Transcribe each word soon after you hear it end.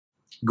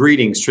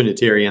Greetings,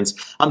 Trinitarians.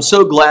 I'm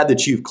so glad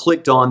that you've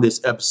clicked on this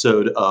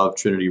episode of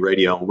Trinity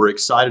Radio. We're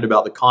excited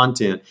about the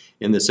content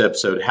in this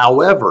episode.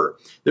 However,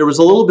 there was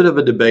a little bit of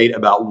a debate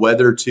about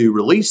whether to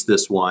release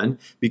this one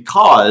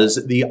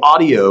because the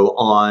audio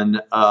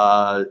on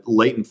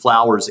Leighton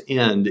Flowers'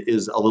 end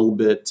is a little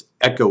bit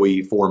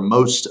echoey for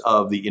most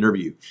of the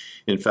interview.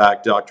 In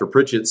fact, Dr.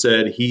 Pritchett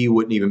said he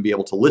wouldn't even be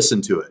able to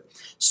listen to it.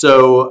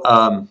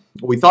 So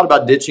we thought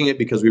about ditching it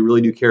because we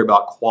really do care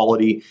about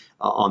quality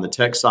on the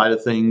tech side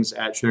of things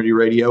at Trinity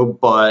Radio,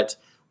 but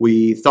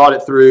we thought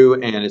it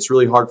through, and it's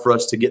really hard for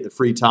us to get the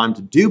free time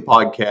to do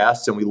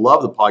podcasts, and we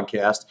love the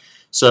podcast.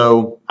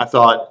 So I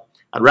thought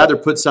I'd rather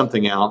put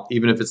something out,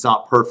 even if it's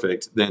not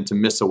perfect, than to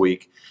miss a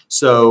week.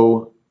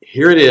 So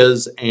here it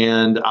is,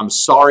 and I'm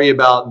sorry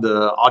about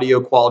the audio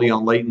quality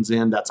on Leighton's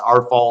end. That's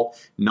our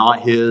fault,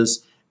 not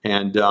his.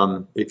 And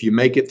if you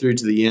make it through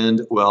to the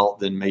end, well,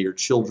 then may your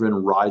children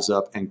rise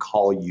up and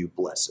call you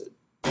blessed.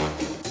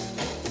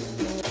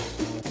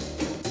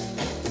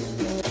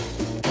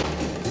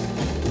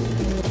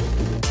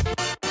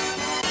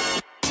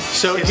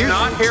 So it's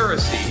not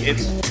heresy.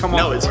 It's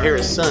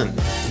Harrison.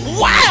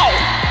 Wow!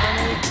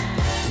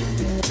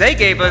 They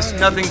gave us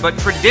nothing but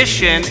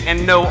tradition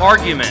and no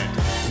argument.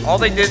 All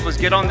they did was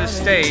get on this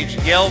stage,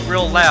 yell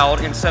real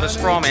loud, and set a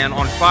straw man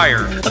on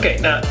fire. Okay,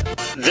 now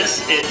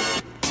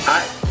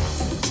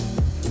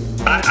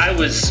I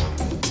was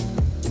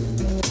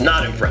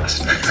not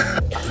impressed.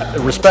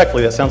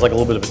 Respectfully, that sounds like a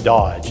little bit of a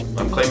dodge.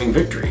 I'm claiming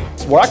victory.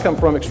 Where I come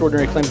from,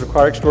 extraordinary claims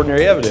require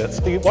extraordinary evidence.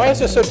 Why is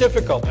this so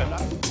difficult?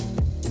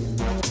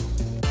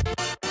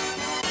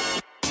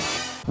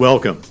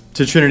 Welcome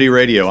to Trinity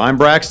Radio. I'm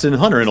Braxton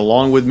Hunter, and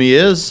along with me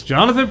is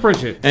Jonathan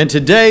Pritchett. And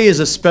today is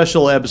a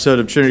special episode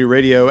of Trinity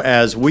Radio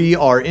as we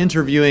are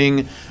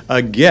interviewing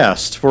a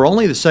guest for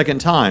only the second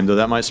time, though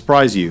that might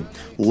surprise you,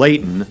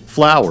 Leighton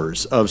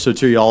Flowers of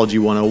Soteriology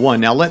 101.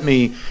 Now let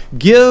me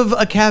give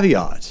a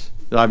caveat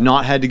that I've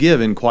not had to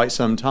give in quite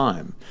some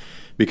time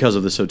because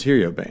of the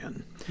Soterio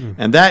ban.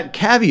 And that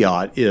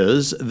caveat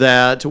is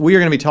that we are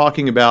going to be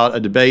talking about a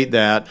debate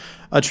that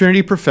a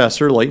Trinity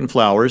professor, Leighton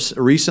Flowers,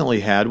 recently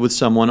had with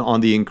someone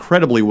on the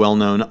incredibly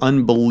well-known,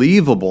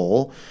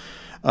 unbelievable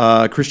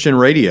Christian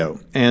radio.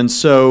 And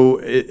so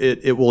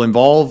it will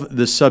involve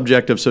the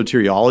subject of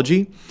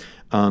soteriology.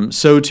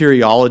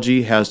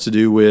 Soteriology has to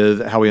do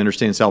with how we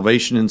understand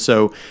salvation. And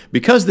so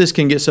because this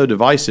can get so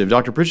divisive,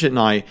 Dr. Pritchett and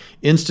I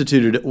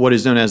instituted what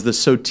is known as the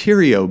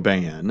Soterio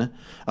ban,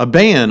 a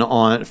ban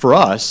on, for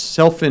us,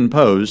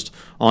 self-imposed,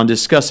 on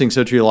discussing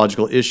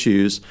soteriological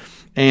issues.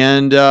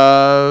 And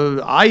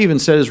I even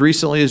said as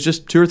recently as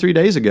just 2 or 3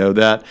 days ago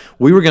that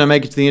we were going to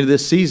make it to the end of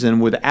this season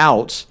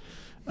without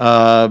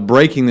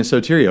breaking the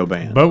Soterio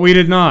ban. But we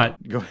did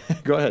not. Go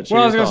ahead.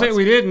 Well, I was going to say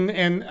we didn't,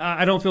 and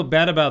I don't feel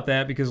bad about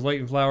that because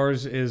Leighton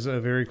Flowers is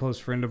a very close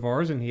friend of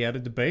ours, and he had a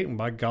debate, and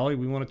by golly,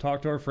 we want to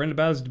talk to our friend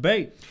about his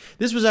debate.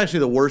 This was actually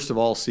the worst of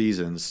all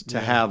seasons to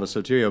have a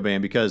Soterio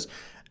ban because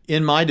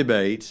in my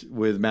debate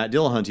with Matt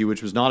Dillahunty,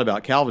 which was not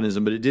about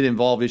Calvinism, but it did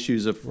involve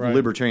issues of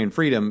libertarian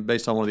freedom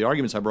based on one of the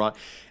arguments I brought,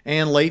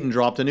 and Leighton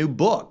dropped a new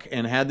book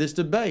and had this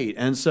debate.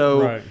 And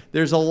so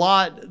there's a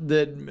lot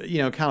that,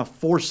 kind of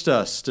forced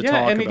us to talk about this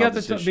issue. Yeah, and he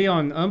got to be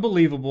on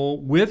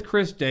Unbelievable with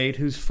Chris Date,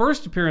 whose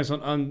first appearance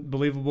on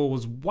Unbelievable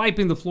was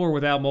wiping the floor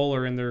with Al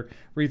Mohler in their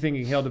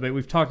Rethinking Hell debate.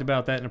 We've talked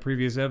about that in a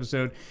previous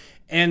episode.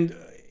 And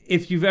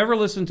if you've ever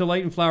listened to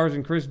Leighton Flowers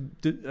and Chris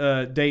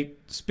Date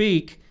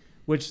speak,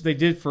 which they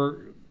did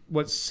for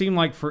what seemed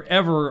like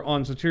forever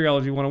on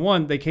Soteriology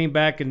 101, they came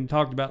back and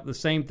talked about the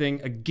same thing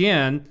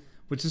again,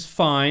 which is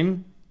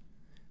fine,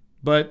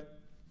 but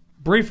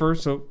briefer,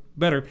 so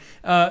better.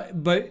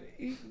 But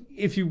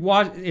if you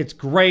watch, it's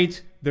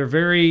great. They're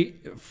very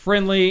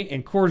friendly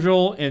and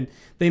cordial, and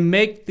they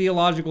make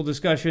theological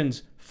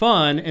discussions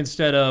fun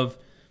instead of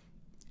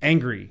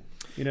angry.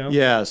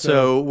 Yeah,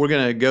 so we're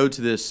going to go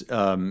to this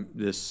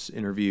this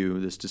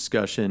interview, this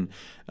discussion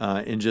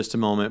in just a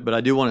moment. But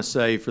I do want to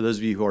say, for those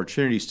of you who are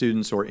Trinity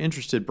students or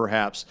interested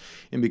perhaps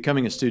in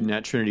becoming a student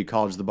at Trinity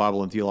College of the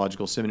Bible and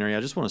Theological Seminary, I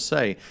just want to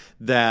say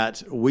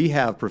that we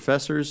have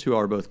professors who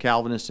are both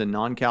Calvinist and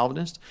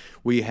non-Calvinist.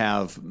 We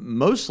have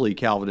mostly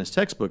Calvinist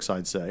textbooks,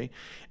 I'd say.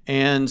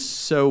 And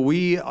so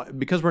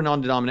because we're a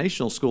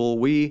non-denominational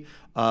school,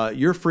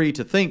 you're free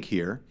to think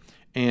here.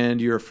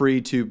 And you're free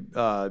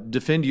to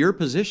defend your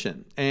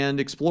position and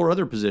explore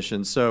other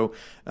positions. So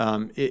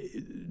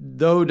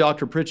though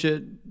Dr.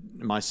 Pritchett,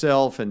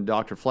 myself, and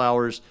Dr.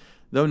 Flowers,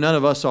 though none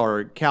of us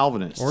are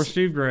Calvinists. Or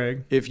Steve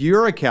Gregg. If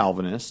you're a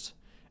Calvinist,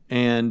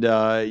 and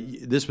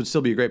this would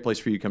still be a great place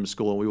for you to come to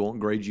school, and we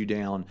won't grade you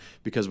down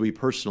because we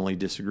personally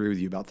disagree with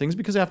you about things.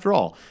 Because after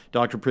all,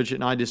 Dr. Pritchett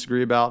and I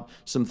disagree about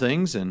some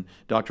things, and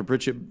Dr.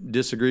 Pritchett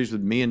disagrees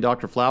with me and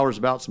Dr. Flowers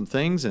about some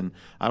things, and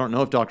I don't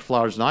know if Dr.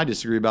 Flowers and I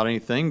disagree about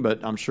anything,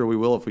 but I'm sure we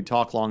will if we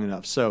talk long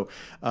enough. So,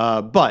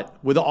 but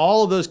with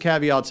all of those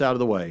caveats out of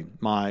the way,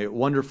 my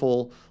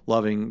wonderful,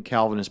 loving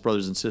Calvinist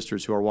brothers and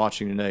sisters who are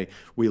watching today,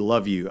 we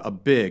love you. A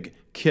big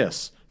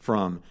kiss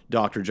from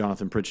Dr.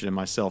 Jonathan Pritchett and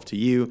myself to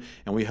you,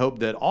 and we hope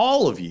that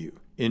all of you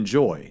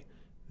enjoy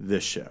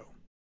this show.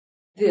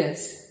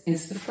 This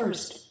is the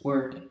first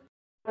word.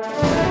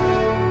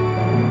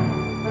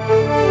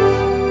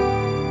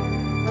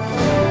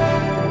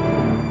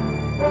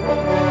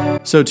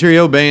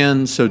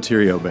 Soterioban,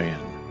 soterioban.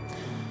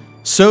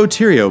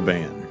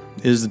 Soterioban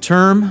is the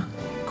term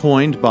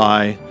coined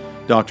by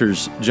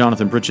Doctors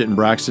Jonathan Pritchett and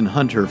Braxton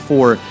Hunter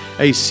for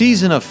a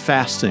season of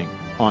fasting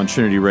on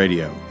Trinity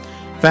Radio.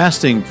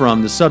 Fasting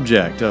from the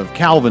subject of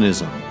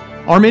Calvinism,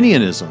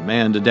 Arminianism,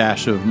 and a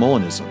dash of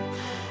Molinism.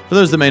 For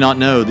those that may not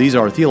know, these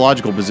are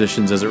theological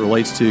positions as it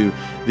relates to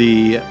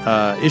the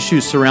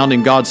issues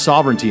surrounding God's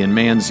sovereignty and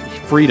man's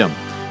freedom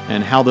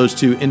and how those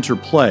two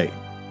interplay.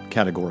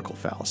 Categorical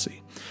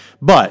fallacy.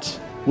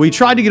 But we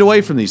tried to get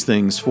away from these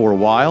things for a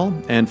while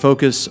and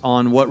focus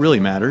on what really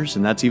matters,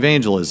 and that's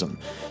evangelism.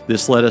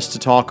 This led us to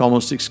talk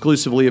almost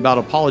exclusively about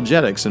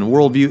apologetics and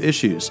worldview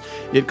issues.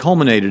 It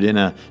culminated in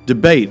a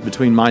debate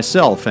between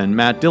myself and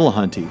Matt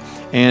Dillahunty,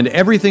 and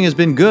everything has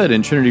been good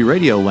in Trinity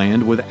Radio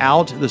land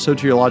without the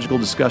soteriological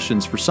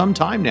discussions for some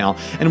time now,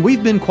 and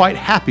we've been quite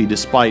happy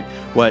despite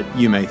what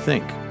you may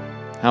think.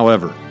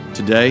 However,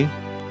 today,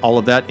 all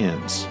of that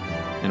ends,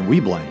 and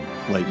we blame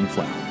Leighton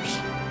Flowers.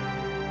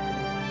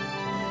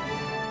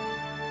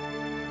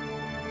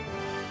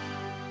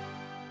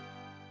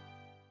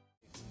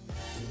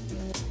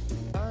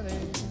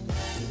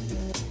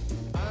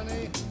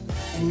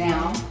 And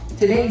now,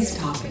 today's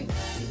topic.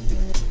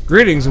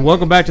 Greetings and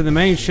welcome back to the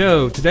main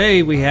show.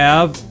 Today we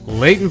have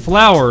Leighton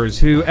Flowers,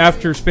 who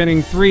after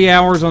spending 3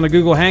 hours on a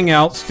Google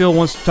Hangout still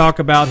wants to talk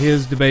about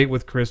his debate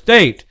with Chris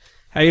Date.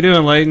 How you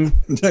doing, Leighton?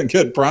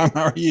 Good, Prime.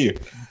 How are you?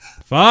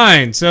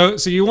 Fine. So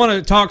you want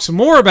to talk some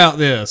more about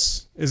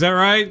this? Is that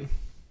right?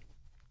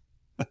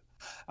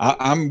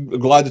 I'm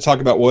glad to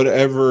talk about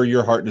whatever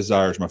your heart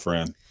desires, my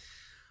friend.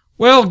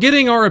 Well,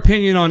 getting our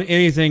opinion on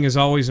anything is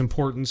always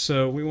important,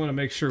 so we want to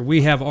make sure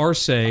we have our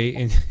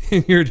say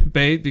in your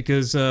debate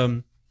because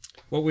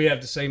what we have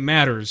to say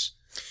matters.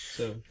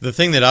 So. The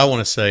thing that I want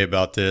to say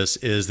about this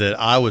is that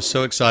I was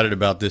so excited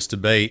about this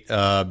debate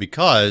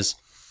because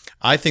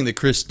I think that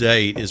Chris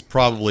Date is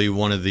probably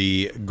one of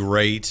the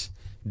great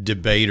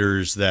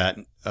debaters that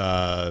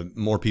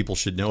more people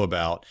should know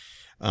about.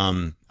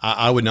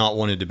 I would not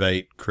want to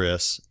debate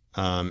Chris.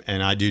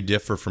 And I do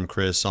differ from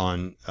Chris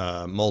on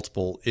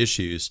multiple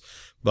issues,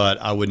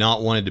 but I would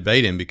not want to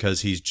debate him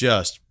because he's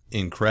just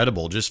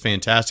incredible, just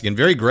fantastic, and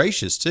very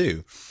gracious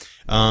too.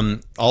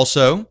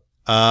 Also,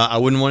 I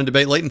wouldn't want to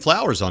debate Leighton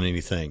Flowers on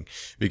anything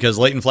because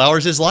Leighton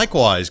Flowers is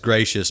likewise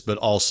gracious, but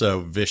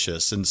also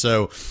vicious. And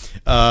so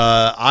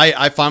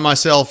I find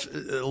myself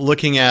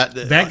looking at...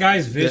 That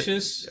guy's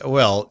vicious?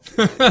 Well,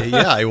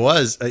 yeah, he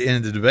was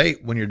in the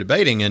debate when you're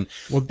debating.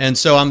 And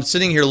so I'm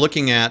sitting here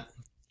looking at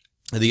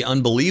the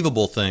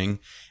Unbelievable thing.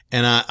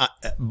 And I,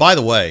 by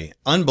the way,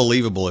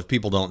 Unbelievable, if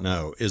people don't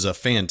know, is a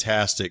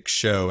fantastic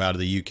show out of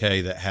the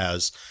UK that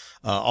has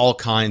all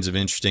kinds of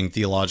interesting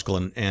theological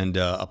and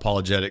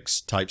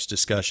apologetics types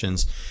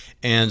discussions.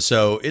 And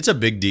so it's a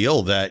big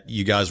deal that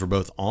you guys were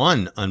both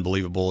on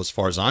Unbelievable as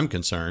far as I'm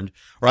concerned.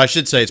 Or I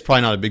should say it's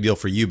probably not a big deal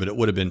for you, but it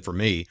would have been for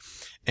me.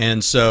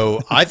 And so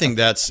I think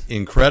that's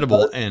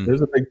incredible. And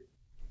there's a big...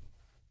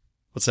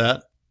 What's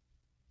that?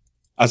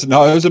 I said,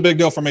 no, it was a big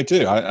deal for me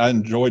too. I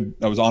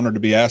was honored to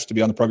be asked to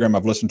be on the program.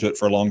 I've listened to it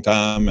for a long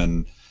time,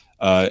 and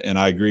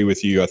I agree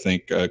with you. I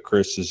think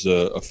Chris is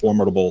a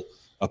formidable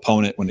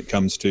opponent when it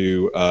comes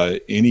to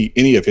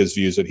any of his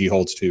views that he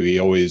holds to. He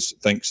always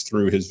thinks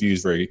through his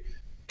views very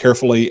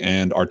carefully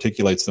and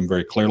articulates them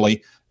very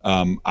clearly.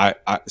 I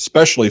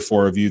especially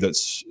for a view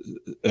that's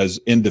as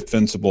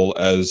indefensible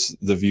as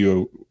the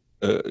view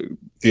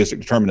theistic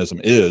determinism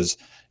is.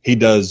 He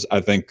does,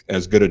 I think,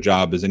 as good a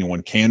job as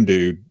anyone can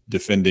do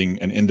defending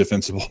an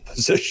indefensible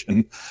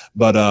position.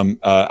 But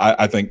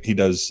I think he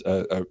does.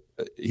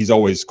 He's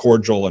always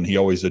cordial, and he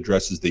always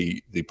addresses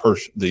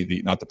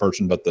not the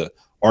person, but the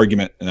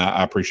argument. And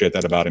I appreciate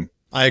that about him.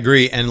 I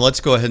agree. And let's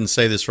go ahead and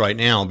say this right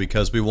now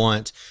because we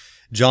want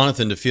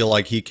Jonathan to feel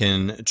like he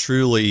can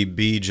truly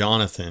be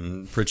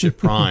Jonathan Pritchett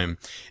Prime.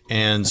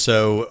 And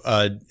so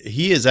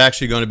he is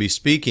actually going to be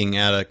speaking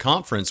at a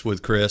conference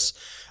with Chris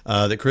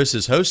that Chris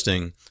is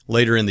hosting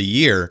later in the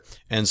year.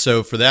 And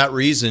so for that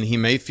reason, he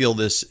may feel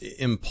this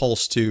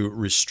impulse to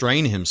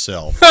restrain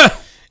himself.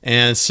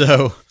 And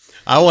so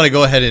I want to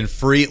go ahead and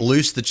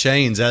loose the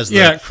chains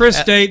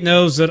Chris Date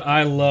knows that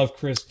I love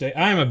Chris Date.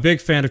 I am a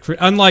big fan of Chris.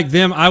 Unlike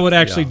them, I would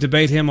actually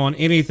debate him on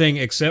anything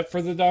except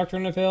for the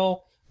doctrine of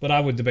hell, but I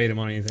would debate him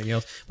on anything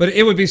else. But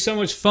it would be so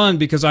much fun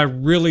because I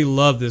really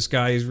love this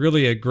guy. He's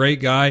really a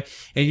great guy,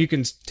 and you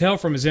can tell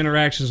from his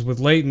interactions with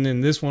Leighton,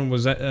 and this one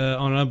was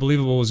on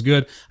Unbelievable was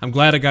good. I'm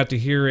glad I got to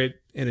hear it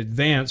in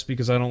advance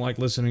because I don't like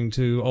listening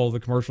to all the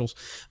commercials.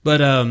 But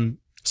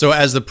so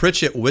as the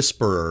Pritchett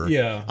whisperer,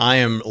 I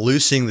am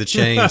loosing the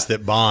chains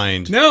that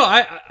bind. No,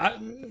 I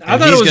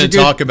thought he's going to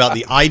talk about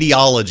the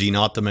ideology,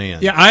 not the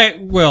man. Yeah, a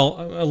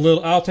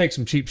little. I'll take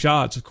some cheap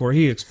shots, of course.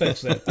 He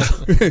expects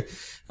that.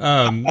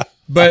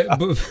 But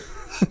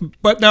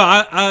But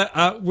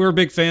no, we're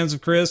big fans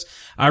of Chris.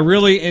 I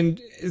really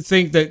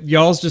think that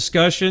y'all's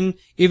discussion,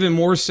 even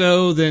more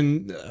so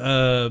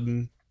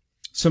than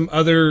some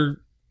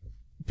other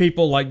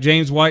people like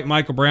James White,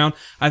 Michael Brown,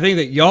 I think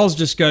that y'all's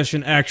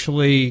discussion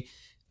actually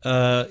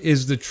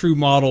is the true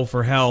model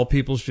for how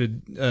people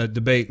should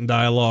debate and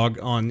dialogue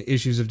on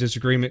issues of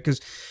disagreement.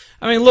 Because,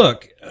 I mean,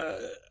 look,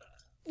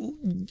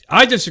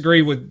 I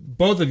disagree with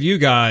both of you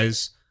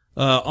guys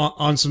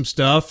on some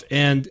stuff,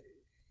 and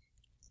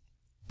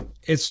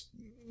it's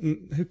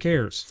who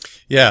cares?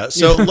 Yeah.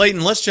 So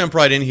Leighton, let's jump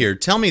right in here.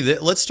 Tell me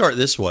that. Let's start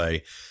this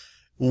way.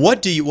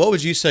 What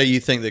would you say you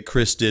think that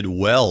Chris did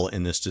well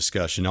in this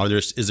discussion?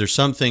 Is there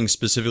something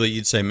specifically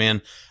you'd say,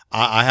 man,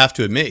 I have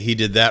to admit he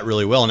did that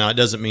really well. Now, it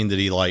doesn't mean that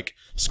he like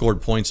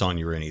scored points on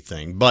you or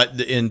anything, but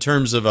in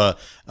terms of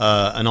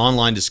an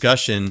online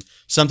discussion,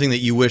 something that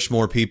you wish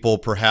more people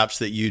perhaps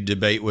that you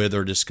debate with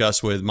or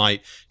discuss with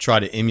might try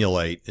to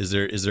emulate. Is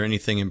there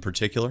anything in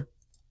particular?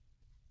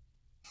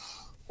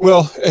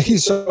 Well,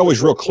 he's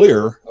always real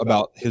clear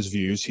about his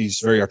views. He's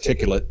very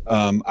articulate.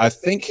 I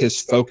think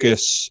his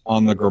focus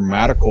on the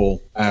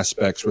grammatical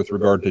aspects with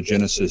regard to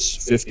Genesis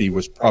 50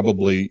 was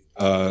probably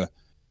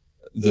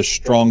the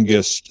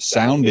strongest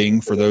sounding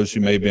for those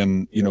who may have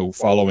been,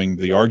 following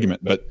the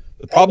argument. But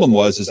the problem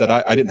is that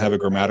I didn't have a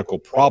grammatical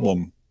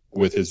problem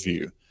with his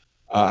view.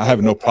 I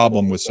have no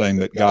problem with saying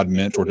that God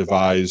meant or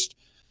devised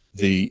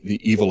the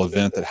evil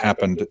event that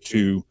happened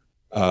to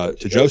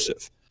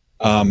Joseph.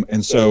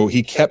 And so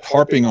he kept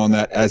harping on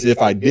that as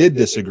if I did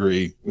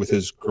disagree with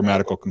his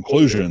grammatical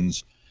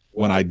conclusions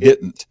when I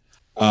didn't.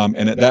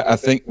 And I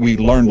think we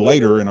learned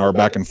later in our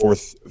back and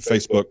forth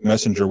Facebook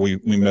Messenger, we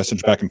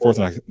messaged back and forth,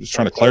 and I was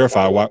trying to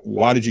clarify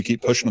why did you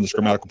keep pushing on this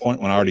grammatical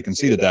point when I already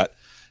conceded that?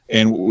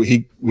 And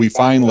we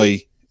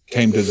finally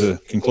came to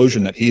the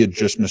conclusion that he had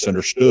just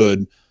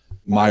misunderstood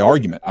my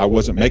argument. I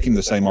wasn't making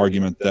the same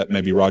argument that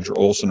maybe Roger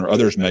Olson or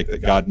others make,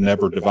 that God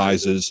never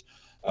devises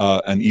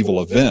an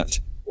evil event,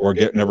 or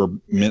never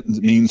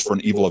means for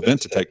an evil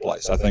event to take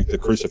place. I think the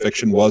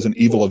crucifixion was an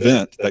evil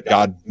event that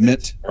God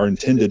meant or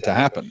intended to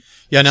happen.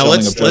 Yeah, now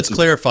let's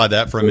clarify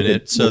that for a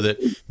minute, so that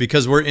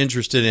because we're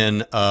interested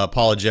in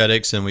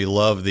apologetics and we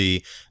love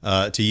to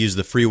use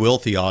the free will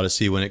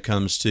theodicy when it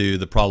comes to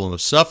the problem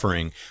of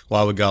suffering.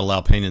 Why would God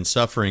allow pain and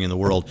suffering in the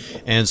world?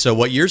 And so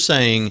what you're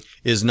saying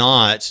is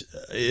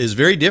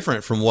very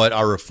different from what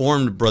our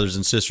Reformed brothers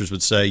and sisters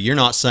would say. You're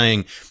not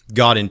saying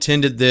God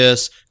intended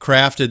this,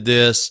 crafted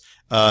this,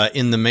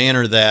 in the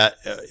manner that,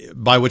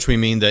 by which we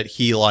mean that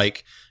he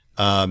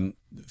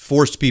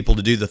forced people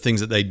to do the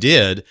things that they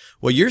did.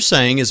 What you're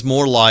saying is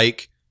more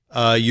like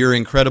your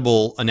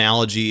incredible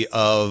analogy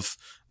of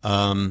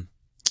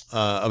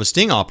a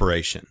sting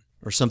operation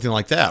or something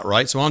like that,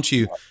 right? So why don't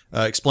you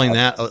explain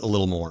that a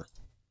little more?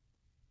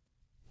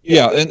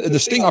 Yeah, and the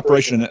sting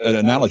operation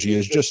analogy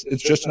is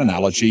just an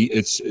analogy.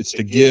 It's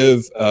to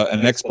give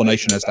an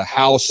explanation as to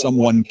how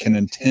someone can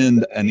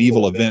intend an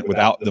evil event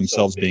without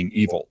themselves being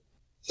evil.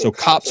 So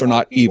cops are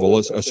not evil,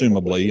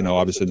 assumably,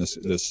 obviously in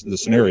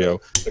this scenario.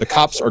 The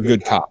cops are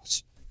good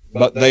cops,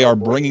 but they are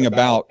bringing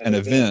about an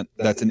event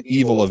that's an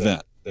evil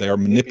event. They are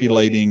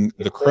manipulating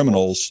the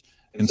criminals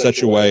in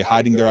such a way,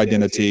 hiding their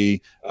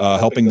identity,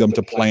 helping them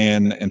to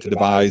plan and to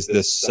devise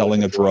this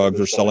selling of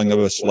drugs or selling of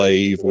a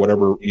slave,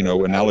 whatever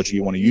analogy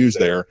you want to use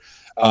there.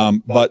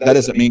 But that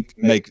doesn't mean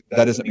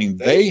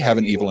they have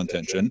an evil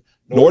intention,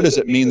 nor does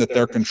it mean that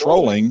they're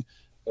controlling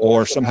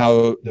or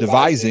somehow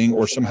devising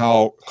or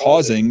somehow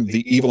causing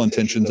the evil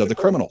intentions of the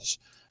criminals.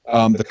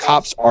 The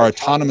cops are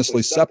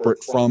autonomously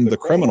separate from the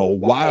criminal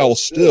while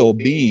still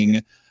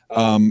being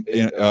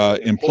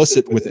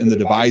implicit within the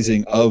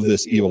devising of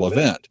this evil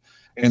event.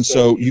 And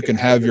so you can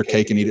have your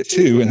cake and eat it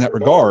too in that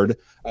regard,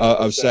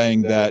 of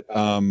saying that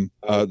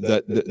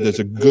that there's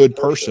a good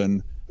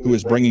person who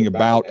is bringing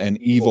about an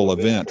evil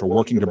event or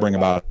working to bring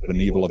about an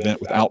evil event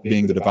without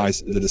being the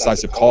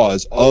decisive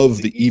cause of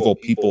the evil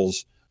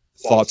people's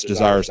thoughts,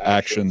 desires,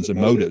 actions, and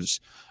motives,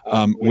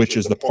 which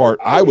is the part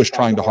I was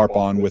trying to harp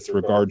on with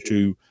regard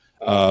to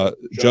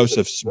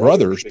Joseph's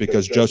brothers,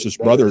 because Joseph's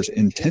brothers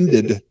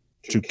intended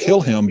to kill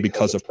him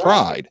because of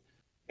pride.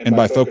 And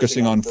by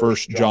focusing on 1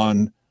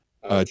 John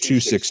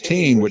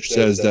 2:16, which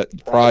says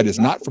that pride is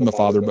not from the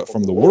Father but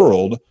from the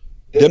world,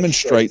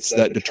 demonstrates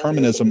that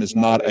determinism is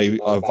not a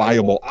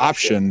viable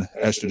option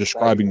as to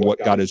describing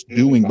what God is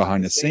doing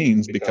behind the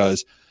scenes,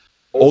 because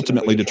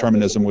ultimately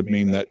determinism would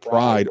mean that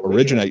pride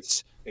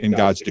originates in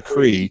God's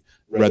decree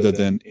rather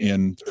than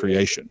in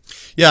creation.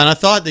 Yeah,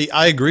 and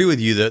I agree with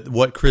you that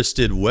what Chris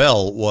did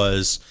well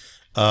was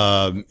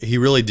he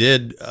really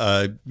did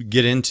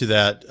get into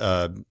that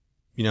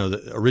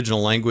the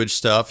original language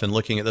stuff and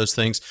looking at those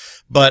things.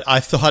 But I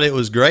thought it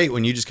was great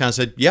when you just kind of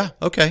said, yeah,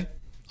 okay,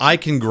 I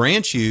can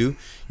grant you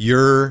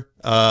your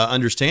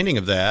understanding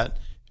of that,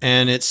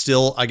 and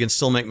I can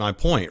still make my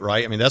point,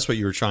 right? I mean, that's what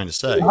you were trying to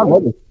say.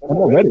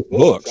 I read his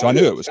book, so I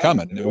knew it was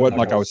coming. It wasn't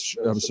like I was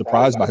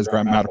surprised by his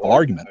grammatical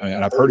argument. I mean,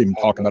 and I've heard him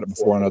talk about it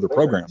before on other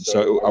programs,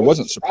 so I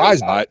wasn't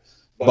surprised by it.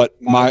 But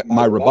my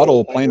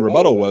plain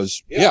rebuttal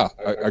was, yeah,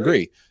 I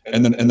agree.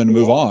 And then to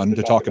move on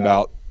to talk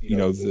about,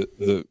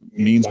 the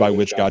means by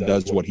which God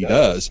does what he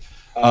does.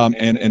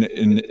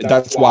 And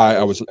that's why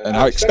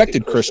I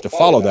expected Chris to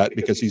follow that,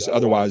 because he's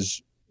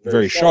otherwise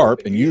very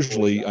sharp and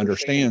usually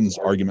understands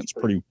arguments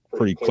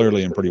pretty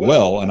clearly and pretty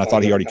well. And I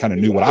thought he already kind of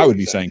knew what I would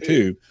be saying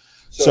too.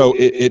 So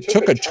it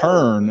took a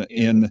turn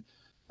in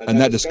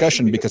that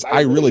discussion, because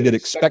I really did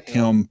expect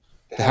him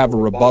to have a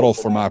rebuttal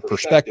from my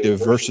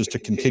perspective versus to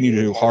continue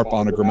to harp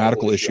on a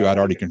grammatical issue I'd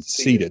already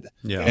conceded.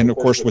 Yeah. And of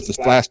course, with this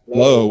fast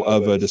flow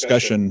of a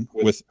discussion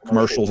with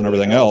commercials and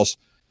everything else,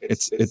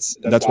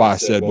 that's why I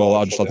said, well,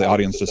 I'll just let the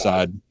audience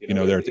decide,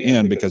 there at the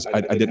end, because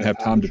I didn't have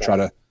time to try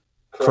to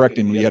correct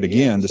him yet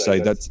again to say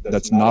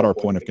that's not our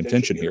point of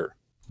contention here.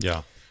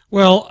 Yeah.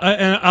 Well,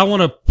 I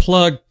want to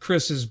plug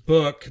Chris's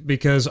book,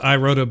 because I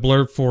wrote a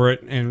blurb for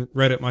it and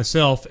read it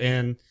myself.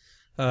 And,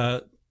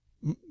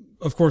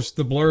 of course,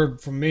 the blurb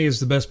from me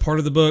is the best part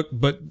of the book,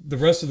 but the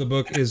rest of the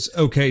book is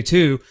okay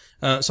too.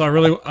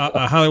 So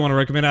I highly want to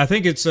recommend it. I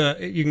think it's,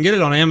 you can get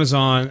it on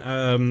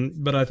Amazon,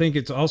 but I think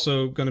it's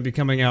also going to be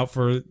coming out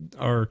for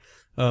our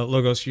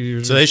Logos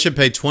users. So they should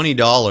pay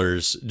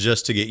 $20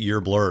 just to get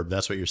your blurb.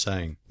 That's what you're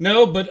saying.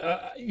 No, but,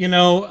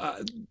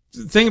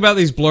 the thing about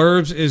these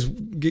blurbs is,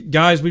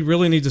 guys, we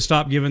really need to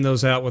stop giving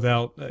those out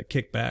without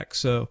kickback.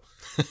 So,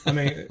 I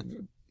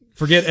mean,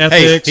 forget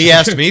ethics. Hey, he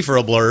asked me for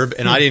a blurb,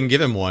 and I didn't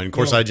give him one. Of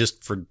course, I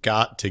just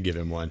forgot to give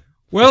him one.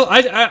 Well,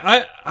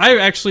 I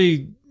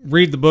actually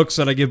read the books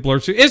that I give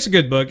blurbs to. It's a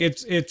good book.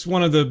 It's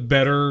one of the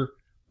better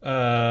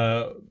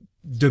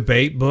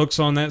debate books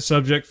on that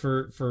subject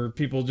for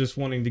people just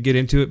wanting to get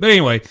into it. But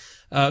anyway,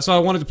 so I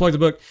wanted to plug the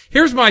book.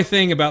 Here's my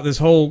thing about this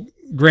whole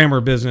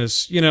grammar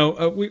business.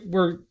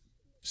 We're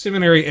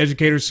seminary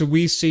educators, so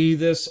we see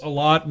this a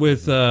lot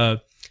with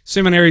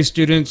seminary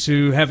students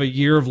who have a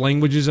year of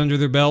languages under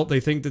their belt. They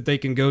think that they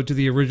can go to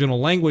the original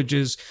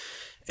languages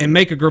and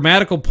make a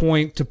grammatical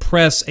point to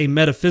press a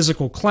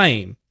metaphysical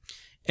claim.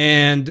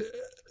 And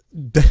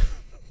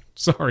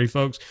sorry,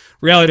 folks,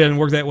 reality doesn't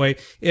work that way.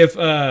 If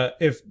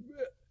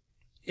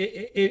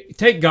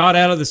take God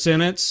out of the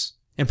sentence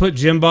and put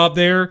Jim Bob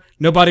there,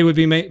 nobody would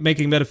be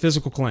making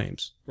metaphysical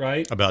claims,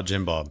 right? About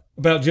Jim Bob.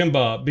 About Jim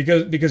Bob,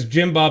 because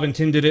Jim Bob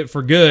intended it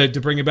for good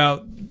to bring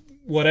about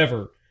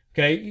whatever.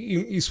 Okay,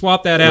 you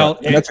swap that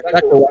out. And that's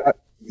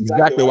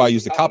exactly why I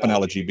use the cop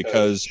analogy,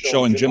 because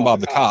showing Jim Bob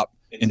the cop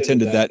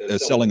intended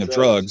that selling of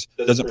drugs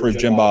doesn't prove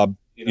Jim Bob,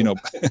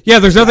 Yeah,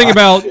 there's nothing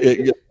about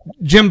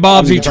Jim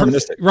Bob's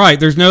deterministic. Right,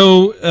 there's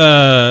no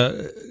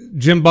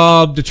Jim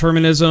Bob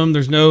determinism.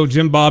 There's no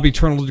Jim Bob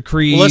eternal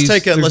decrees. Well,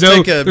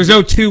 there's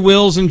no two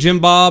wills in Jim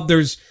Bob.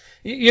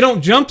 You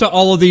don't jump to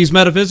all of these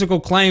metaphysical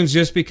claims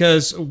just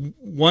because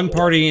one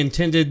party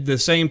intended the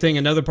same thing,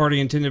 another party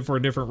intended for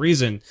a different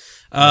reason.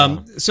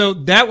 So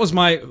that was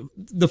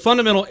the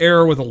fundamental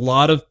error with a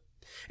lot of,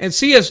 and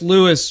C.S.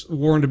 Lewis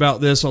warned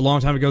about this a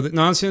long time ago, that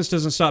nonsense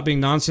doesn't stop being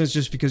nonsense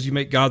just because you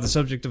make God the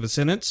subject of a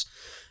sentence.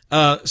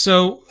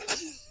 No,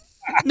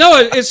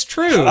 it's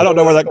true. I don't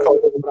know where that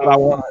comes from, but I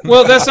want.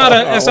 Well, that's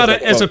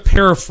a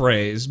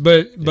paraphrase,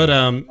 but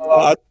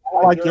I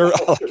like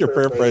your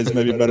paraphrase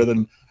maybe better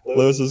than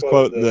Lewis's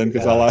quote then,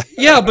 because I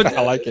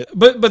like it.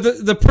 But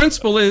the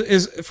principle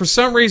is for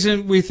some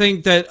reason we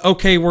think that,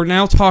 okay, we're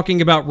now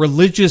talking about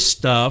religious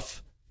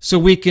stuff so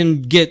we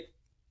can get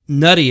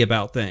nutty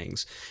about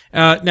things.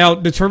 Now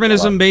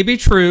determinism may be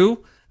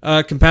true,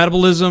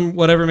 compatibilism,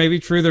 whatever may be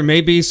true. There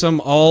may be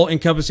some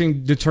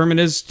all-encompassing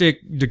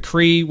deterministic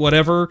decree,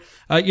 whatever.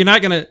 You're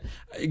not going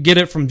to get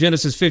it from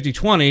Genesis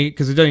 50:20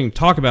 because it doesn't even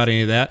talk about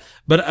any of that.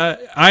 But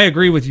I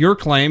agree with your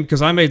claim,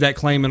 because I made that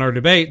claim in our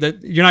debate,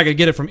 that you're not going to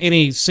get it from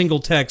any single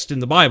text in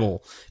the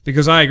Bible,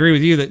 because I agree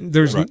with you that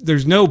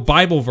there's no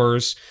Bible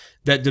verse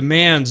that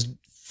demands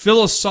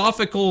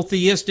philosophical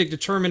theistic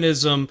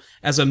determinism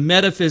as a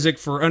metaphysic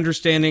for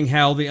understanding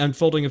how the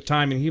unfolding of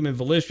time and human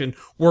volition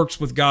works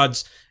with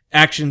God's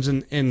actions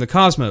in the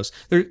cosmos.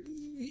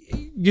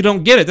 You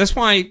don't get it. That's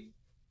why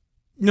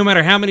no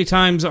matter how many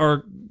times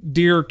our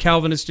dear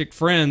Calvinistic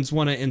friends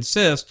want to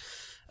insist,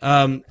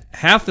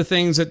 half the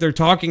things that they're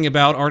talking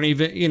about aren't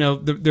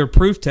even, their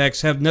proof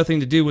texts have nothing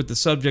to do with the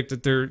subject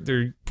that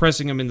they're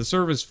pressing them into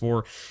service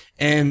for.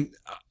 And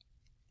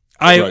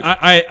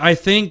I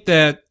think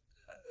that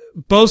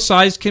both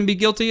sides can be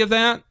guilty of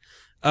that,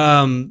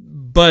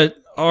 but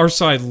our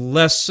side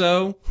less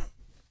so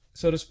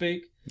to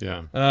speak.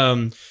 Yeah.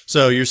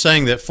 So you're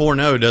saying that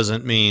foreknow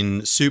doesn't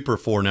mean super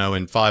foreknow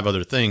and 5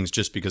 other things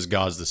just because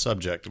God's the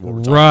subject of what we're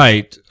talking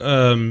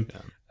about.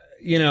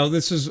 Right.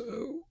 This is.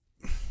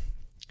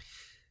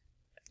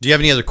 Do you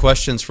have any other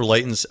questions for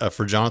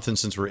for Jonathan,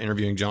 since we're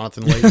interviewing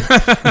Jonathan Layton?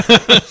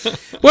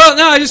 Well,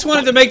 no, I just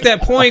wanted to make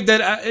that point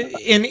that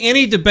in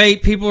any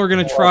debate, people are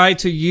going to try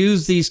to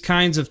use these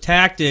kinds of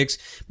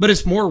tactics, but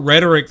it's more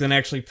rhetoric than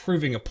actually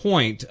proving a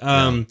point.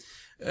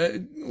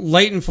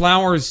 Leighton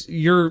Flowers,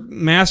 your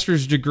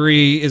master's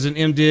degree is an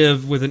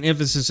MDiv with an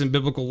emphasis in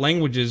biblical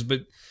languages,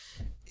 but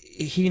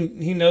he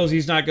knows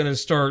he's not going to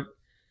start.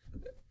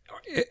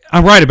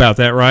 I'm right about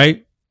that,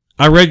 right?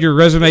 I read your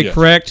resume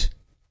correct.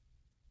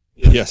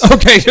 Yes.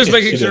 Okay, just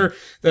making sure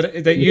that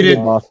you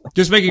didn't.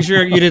 Just making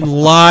sure you didn't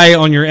lie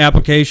on your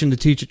application to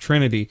teach at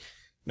Trinity.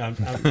 No, I'm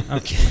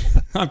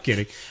kidding. I'm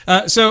kidding.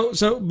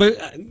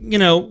 But you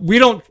know, we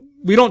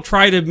don't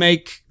try to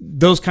make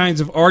those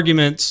kinds of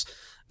arguments.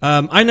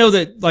 I know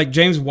that like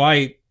James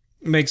White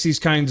makes these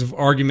kinds of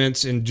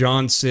arguments in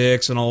John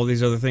 6 and all of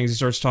these other things. He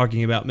starts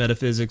talking about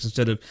metaphysics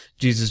instead of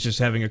Jesus just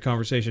having a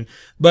conversation.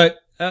 But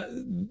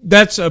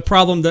that's a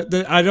problem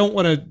that I don't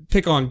want to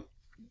pick on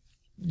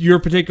your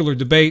particular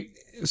debate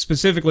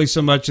specifically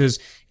so much as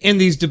in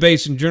these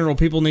debates in general,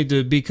 people need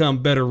to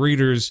become better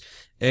readers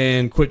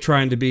and quit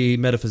trying to be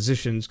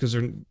metaphysicians because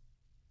they're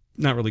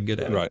not really good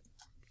at it. Right.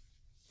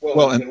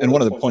 Well, and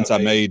one of the points I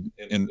made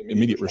in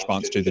immediate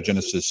response to the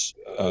Genesis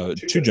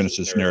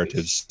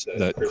narratives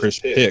that Chris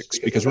picks,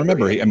 because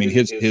remember,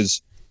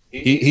 he's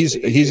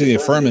the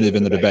affirmative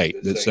in the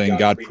debate that's saying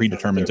God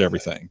predetermines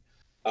everything,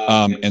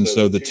 and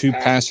so the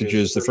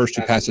first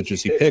two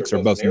passages he picks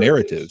are both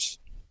narratives,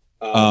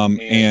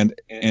 and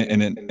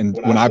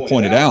when I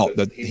pointed out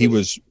that he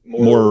was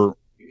more,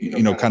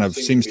 kind of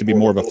seems to be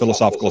more of a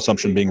philosophical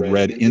assumption being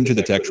read into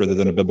the text rather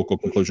than a biblical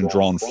conclusion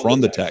drawn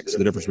from the text,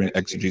 the difference between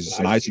exegesis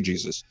and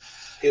eisegesis.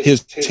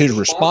 His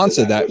response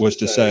to that was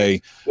to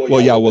say,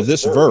 well,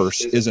 this verse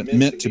isn't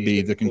meant to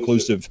be the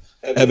conclusive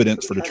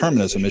evidence for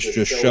determinism. It's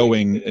just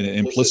showing an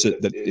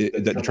implicit that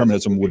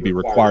determinism would be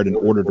required in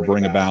order to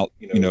bring about,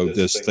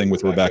 this thing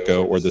with Rebecca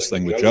or this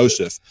thing with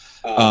Joseph.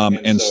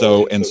 And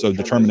so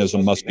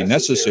determinism must be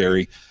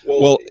necessary.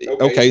 Well,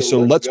 okay, so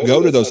let's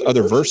go to those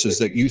other verses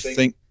that you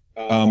think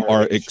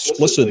are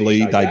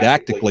explicitly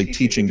didactically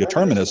teaching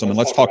determinism, and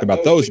let's talk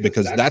about those,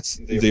 because that's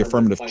the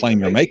affirmative claim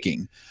you're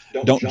making.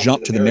 Don't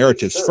jump to the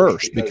narratives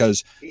first,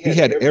 because he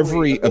had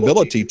every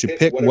ability to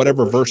pick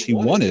whatever verse he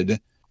wanted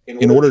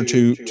in order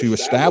to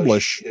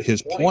establish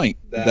his point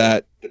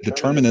that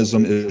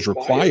determinism is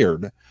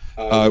required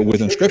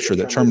within Scripture,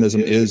 that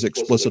determinism is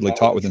explicitly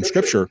taught within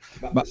Scripture.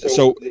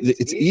 So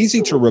it's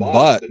easy to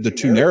rebut the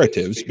two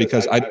narratives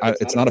because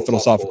it's not a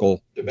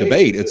philosophical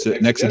debate, it's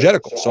an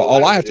exegetical. So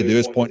all I have to do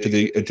is point to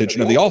the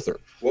intention of the author.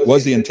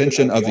 Was the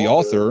intention of the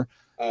author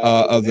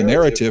of the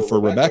narrative for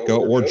Rebecca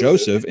or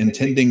Joseph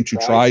intending to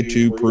try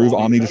to prove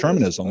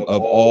omnideterminism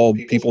of all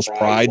people's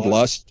pride,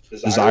 lust,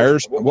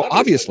 desires? Well,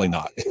 obviously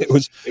not.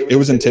 It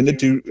was intended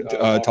to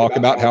talk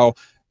about how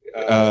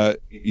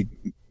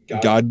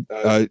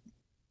God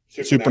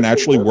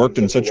supernaturally worked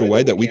in such a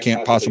way that we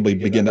can't possibly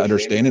begin to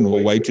understand, in a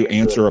way to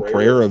answer a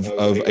prayer of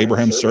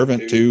Abraham's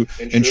servant to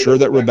ensure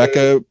that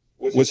Rebecca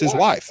was his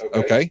wife.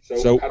 Okay,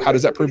 so how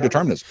does that prove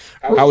determinism?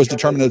 How is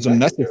determinism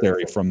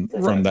necessary from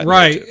that?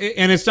 Right, narrative?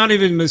 And it's not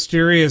even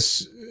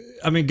mysterious.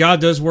 I mean, God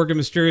does work in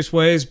mysterious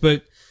ways,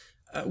 but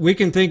we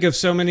can think of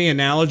so many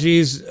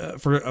analogies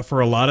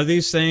for a lot of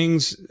these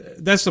things.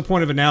 That's the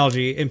point of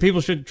analogy, and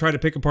people should try to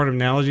pick apart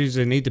analogies.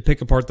 They need to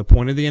pick apart the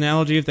point of the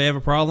analogy if they have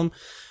a problem.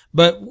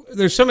 But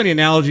there's so many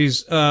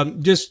analogies.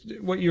 Just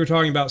what you were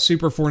talking about,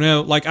 super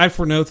foreknow. Like I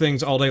foreknow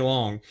things all day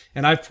long,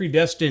 and I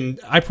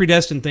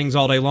predestine things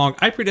all day long.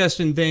 I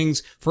predestine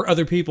things for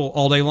other people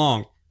all day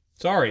long.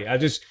 Sorry, I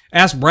just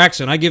asked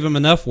Braxton. I give him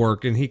enough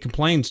work, and he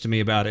complains to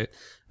me about it.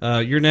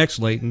 You're next,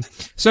 Leighton.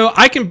 So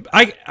I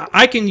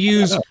can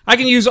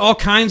use all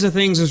kinds of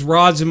things as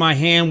rods in my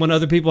hand when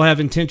other people have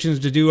intentions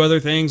to do other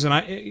things, and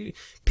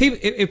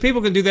if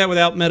people can do that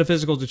without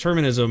metaphysical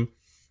determinism,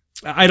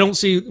 I don't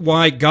see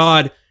why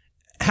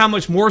how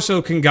much more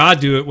so can God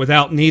do it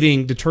without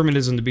needing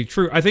determinism to be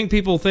true? I think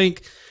people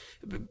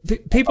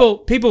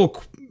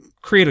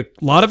create a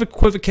lot of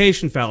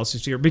equivocation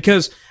fallacies here,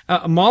 because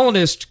a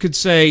Molinist could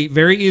say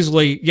very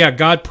easily, yeah,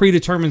 God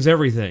predetermines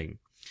everything.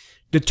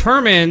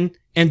 Determine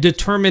and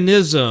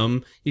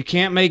determinism, you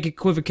can't make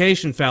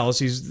equivocation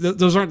fallacies.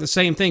 Those aren't the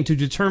same thing. To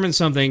determine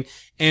something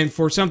and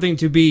for something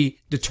to be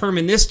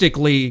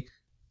deterministically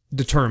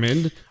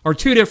determined are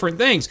two different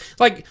things.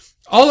 Like,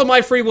 all of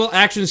my free will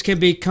actions can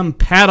be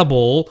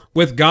compatible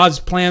with God's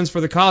plans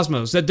for the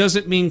cosmos. That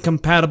doesn't mean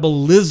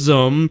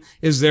compatibilism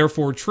is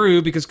therefore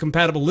true, because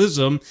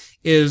compatibilism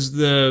is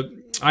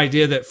the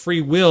idea that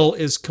free will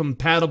is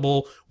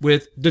compatible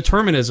with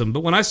determinism.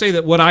 But when I say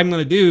that what I'm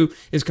going to do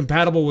is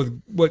compatible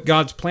with what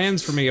God's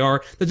plans for me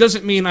are, that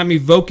doesn't mean I'm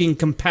evoking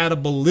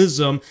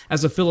compatibilism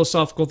as a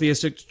philosophical,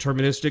 theistic,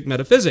 deterministic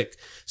metaphysic.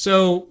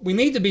 So we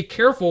need to be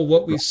careful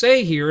what we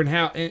say here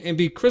and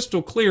be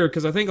crystal clear,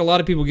 because I think a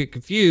lot of people get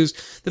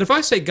confused that if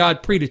I say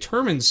God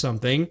predetermines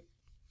something,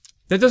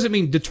 that doesn't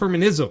mean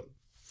determinism.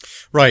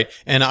 Right,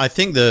 and I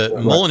think the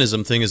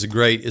Molinism thing is a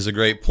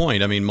great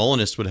point. I mean,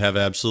 Molinists would have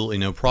absolutely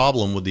no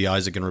problem with the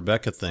Isaac and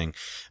Rebecca thing.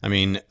 I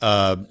mean,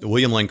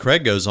 William Lane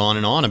Craig goes on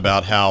and on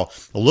about how,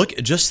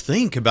 just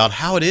think about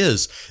how it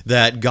is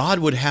that God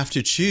would have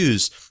to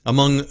choose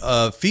among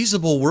a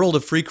feasible world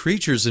of free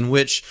creatures in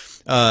which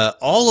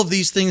all of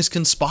these things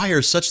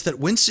conspire such that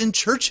Winston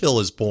Churchill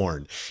is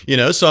born.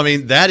 So I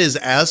mean, that is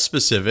as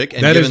specific.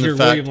 And that given is your the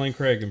fact, William Lane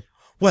Craig.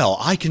 Well,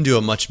 I can do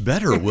a much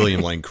better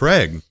William Lane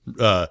Craig,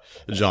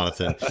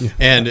 Jonathan.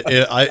 And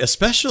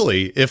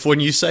especially if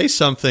when you say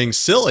something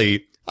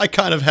silly I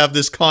kind of have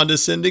this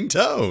condescending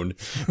tone.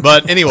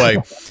 But anyway,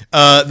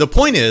 the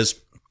point is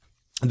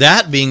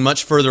that being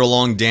much further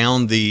along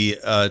down the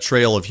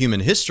trail of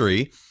human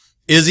history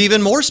is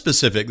even more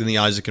specific than the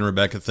Isaac and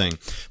Rebecca thing.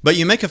 But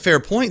you make a fair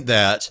point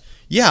that,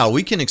 yeah,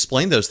 we can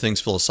explain those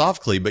things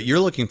philosophically, but you're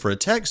looking for a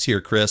text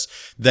here, Chris,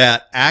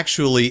 that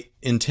actually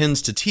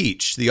intends to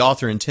teach, the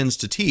author intends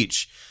to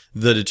teach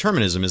the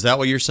determinism. Is that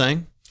what you're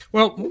saying?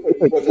 Well,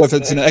 if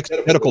it's an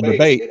exegetical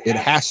debate, it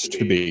has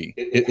to be.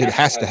 It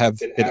has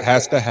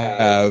to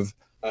have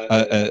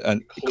a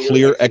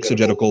clear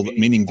exegetical,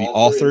 meaning the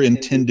author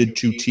intended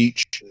to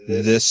teach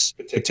this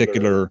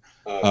particular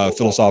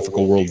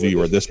philosophical worldview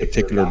or this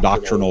particular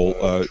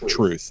doctrinal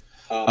truth.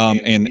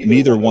 And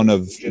neither one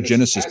of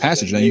Genesis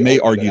passage. Now, you may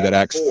argue that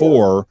Acts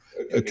 4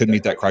 could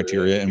meet that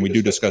criteria, and we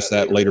do discuss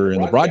that later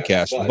in the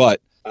broadcast.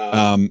 But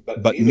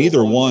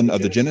neither one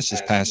of the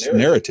Genesis past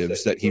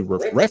narratives that he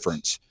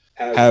referenced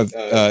have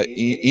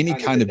any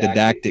kind of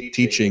didactic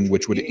teaching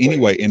which would in any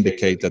way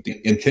indicate that the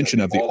intention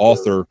of the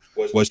author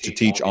was to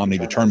teach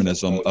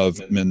omnideterminism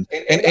of men.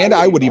 And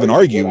I would even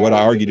argue, what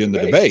I argued in the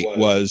debate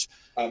was,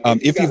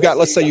 if you've got,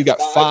 let's say you've got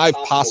 5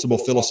 possible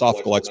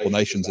philosophical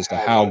explanations as to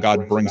how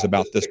God brings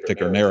about this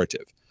particular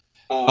narrative.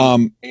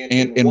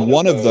 And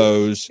one of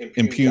those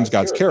impugns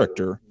God's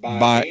character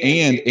by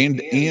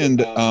and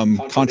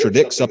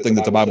contradicts something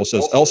that the Bible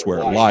says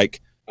elsewhere, like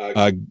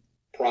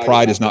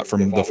pride is not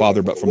from the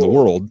Father but from the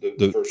world.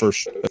 The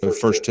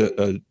first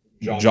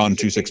John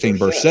 2:16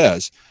 verse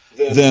says.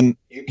 Then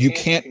you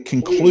can't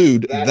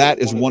conclude that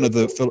is one of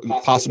the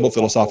possible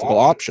philosophical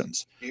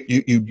options.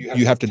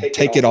 You have to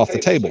take it off the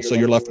table. So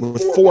you're left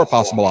with 4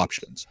 possible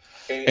options.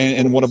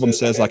 And one of them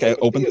says, like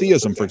open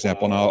theism, for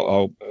example, and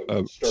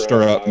I'll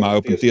stir up my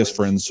open theist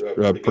friends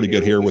pretty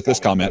good here with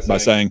this comment by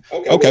saying,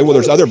 okay, well,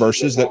 there's other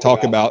verses that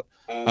talk about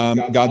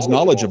God's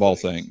knowledge of all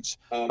things.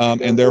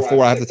 And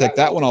therefore, I have to take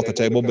that one off the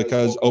table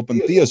because open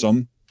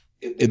theism,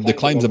 the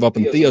claims of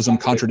open theism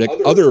contradict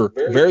other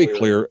very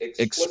clear,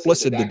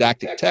 explicit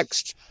didactic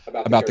texts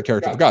about the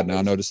character of God. Now,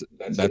 I notice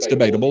that's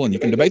debatable, and you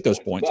can debate those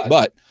points.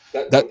 But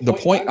the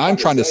point I'm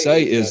trying to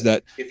say is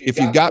that if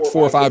you've got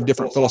 4 or 5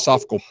 different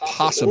philosophical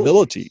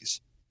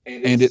possibilities,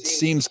 and it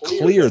seems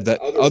clear that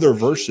other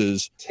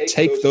verses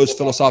take those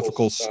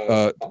philosophical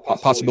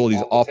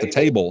possibilities off the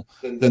table,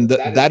 then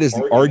that is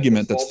the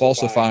argument that's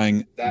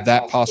falsifying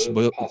that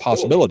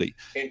possibility.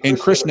 And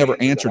Chris never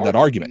answered that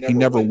argument. He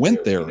never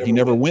went there. He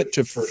never went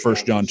to 1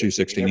 John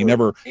 2:16. He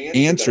never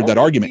answered that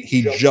argument.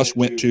 He just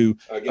went to,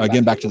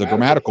 again, back to the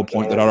grammatical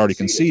point that I'd already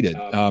conceded,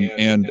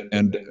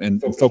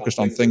 and focused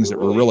on things that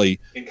were really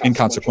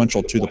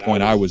inconsequential to the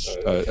point I was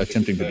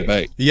attempting to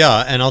debate.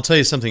 Yeah, and I'll tell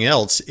you something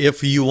else.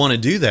 If you want to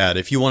do that,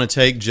 if you want to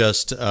take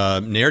just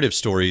narrative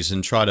stories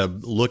and try to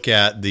look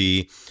at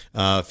the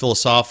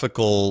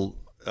philosophical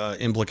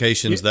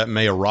implications that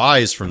may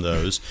arise from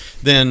those,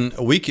 then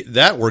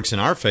that works in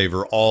our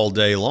favor all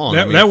day long.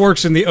 That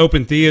works in the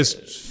open theist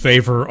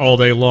favor all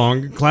day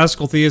long.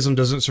 Classical theism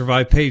doesn't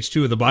survive page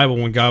 2 of the Bible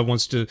when God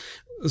wants to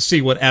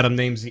see what Adam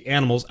names the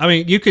animals. I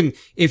mean, you can,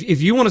 if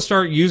you want to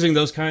start using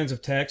those kinds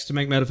of texts to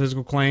make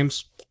metaphysical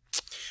claims.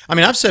 I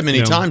mean, I've said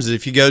many times that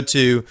if you go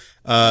to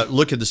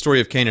look at the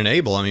story of Cain and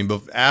Abel, I mean,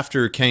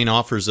 after Cain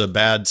offers a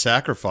bad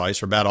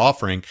sacrifice or bad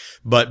offering,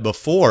 but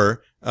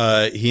before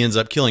he ends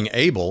up killing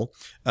Abel,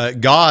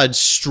 God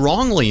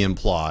strongly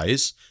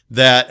implies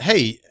that,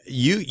 hey,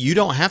 you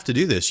don't have to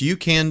do this. You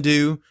can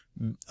do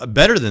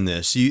better than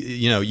this.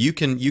 You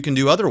can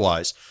do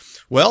otherwise.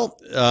 Well,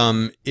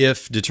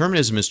 if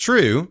determinism is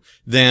true,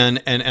 then,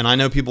 and I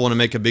know people want to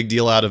make a big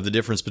deal out of the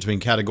difference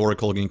between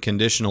categorical and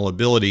conditional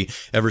ability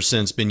ever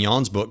since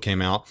Bignon's book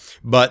came out,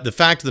 but the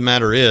fact of the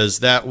matter is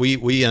that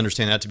we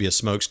understand that to be a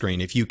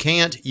smokescreen. If you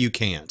can't, you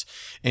can't.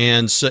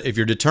 And so if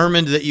you're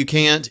determined that you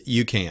can't,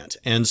 you can't.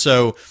 And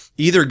so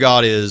either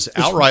God is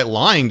outright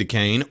lying to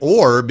Cain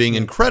or being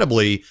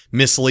incredibly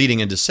misleading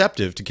and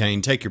deceptive to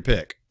Cain. Take your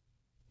pick.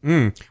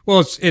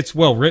 Well, it's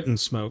well-written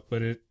smoke,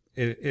 but it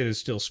is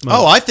still smoke.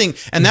 Oh, I think,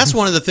 and that's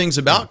one of the things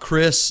about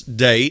Chris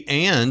Date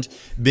and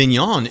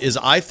Bignon is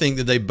I think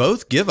that they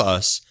both give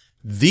us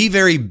the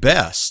very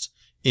best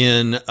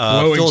in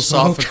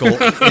philosophical.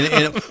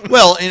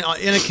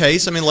 in a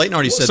case, I mean, Leighton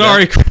already said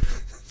Sorry. that.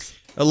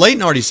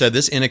 Leighton already said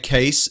this in a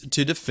case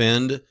to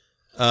defend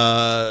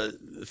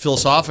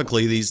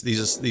philosophically these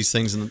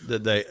things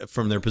that they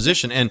from their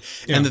position. And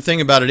the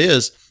thing about it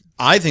is,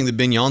 I think that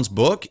Bignon's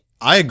book,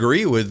 I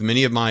agree with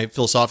many of my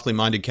philosophically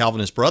minded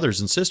Calvinist brothers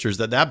and sisters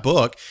that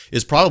book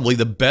is probably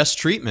the best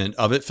treatment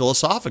of it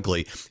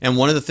philosophically. And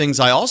one of the things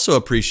I also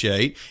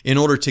appreciate in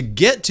order to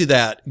get to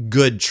that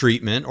good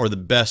treatment or the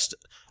best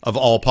of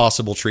all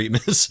possible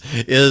treatments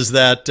is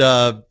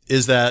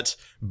that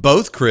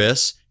both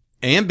Chris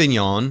and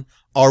Bignon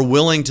are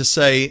willing to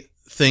say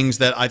things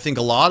that I think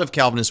a lot of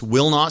Calvinists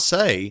will not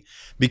say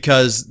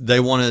because they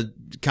want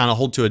to kind of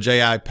hold to a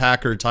J.I.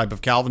 Packer type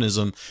of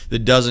Calvinism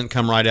that doesn't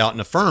come right out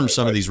and affirm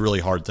some of these really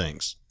hard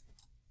things.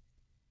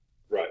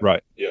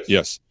 Right.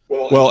 Yes.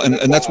 Well,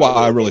 and that's why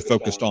I really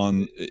focused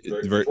on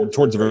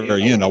towards the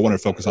very end. I wanted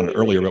to focus on it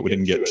earlier, but we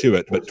didn't get to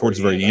it. But towards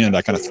the very end,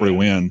 I kind of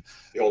threw in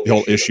the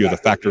whole issue of the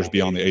factors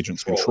beyond the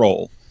agent's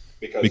control,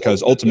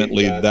 because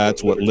ultimately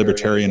that's what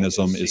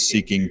libertarianism is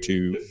seeking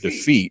to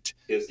defeat,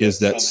 is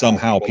that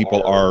somehow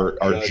people are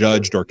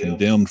judged or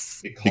condemned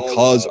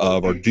because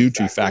of or due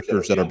to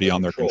factors that are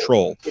beyond their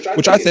control,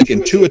 which I think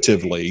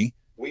intuitively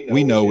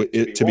we know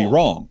it to be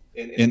wrong.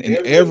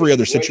 In every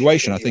other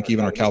situation, I think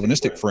even our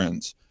Calvinistic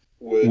friends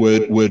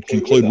would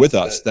conclude with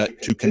us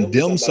that to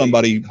condemn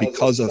somebody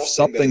because of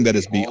something that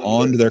is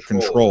beyond their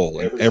control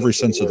in every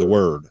sense of the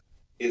word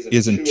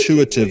is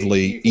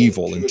intuitively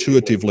evil,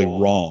 intuitively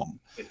wrong.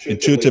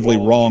 Intuitively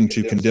wrong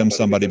to condemn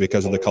somebody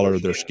because of the color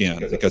of their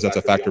skin, because that's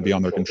a factor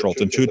beyond their control.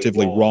 It's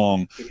intuitively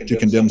wrong to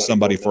condemn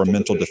somebody for a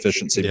mental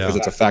deficiency because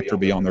it's a factor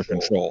beyond their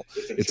control.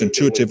 It's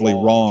intuitively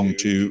wrong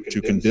to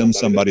condemn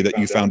somebody that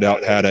you found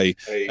out had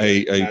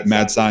a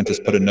mad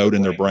scientist put a node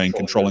in their brain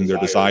controlling their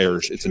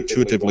desires. It's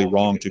intuitively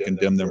wrong to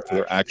condemn them for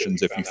their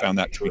actions if you found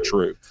that to be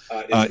true.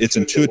 It's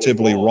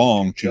intuitively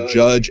wrong to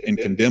judge and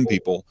condemn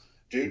people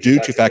due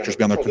to factors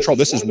beyond their control.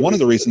 This is one of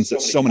the reasons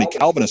that so many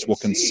Calvinists will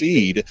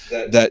concede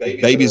that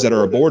babies that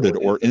are aborted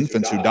or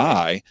infants who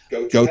die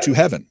go to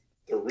heaven.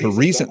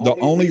 The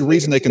only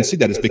reason they concede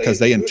that is because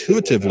they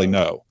intuitively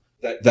know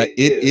that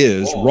it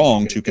is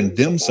wrong to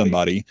condemn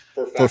somebody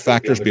for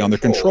factors beyond their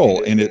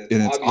control. And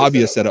it's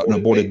obvious that an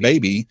aborted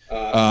baby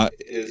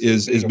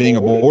is being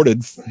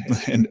aborted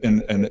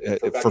and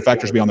for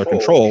factors beyond their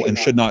control and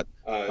should not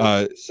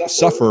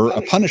suffer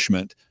a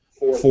punishment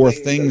for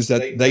things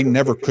that they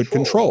never could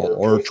control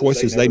or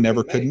choices they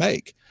never could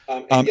make.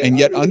 And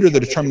yet under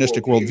the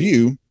deterministic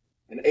worldview,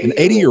 an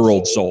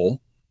 80-year-old soul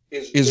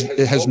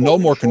has no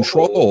more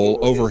control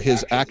over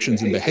his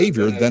actions and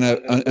behavior than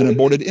an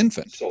aborted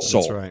infant soul.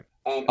 That's right.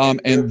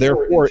 And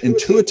therefore,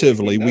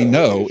 intuitively, we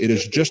know it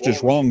is just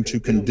as wrong to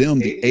condemn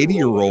the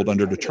 80-year-old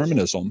under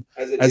determinism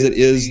as it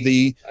is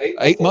the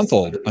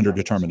 8-month-old under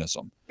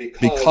determinism,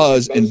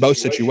 because in both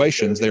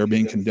situations, they are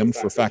being condemned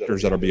for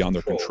factors that are beyond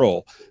their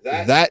control.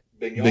 That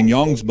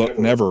Bignon's book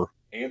never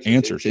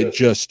answers. It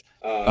just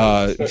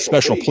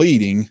special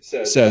pleading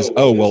says,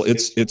 oh, well,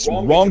 it's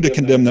wrong to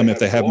condemn them if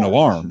they have no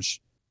arms,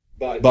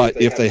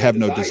 but if they have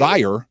no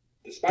desire,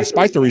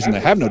 despite the reason they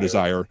have no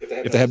desire,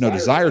 if they have no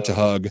desire to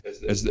hug,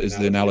 as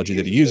the analogy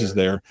that he uses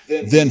there,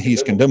 then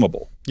he's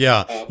condemnable.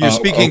 Yeah, you're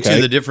speaking to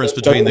the difference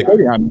between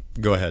the.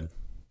 Go ahead.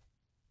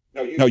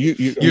 No,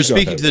 you're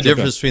speaking to the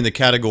difference between the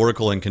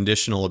categorical and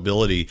conditional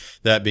ability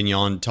that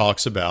Bignon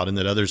talks about and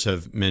that others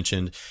have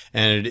mentioned.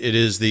 And it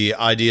is the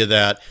idea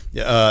that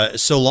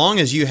so long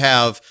as you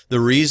have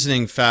the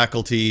reasoning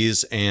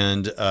faculties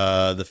and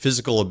the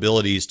physical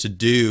abilities to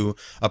do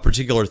a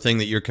particular thing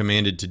that you're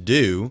commanded to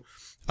do,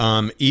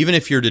 even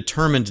if you're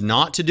determined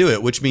not to do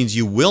it, which means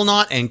you will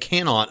not and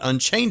cannot,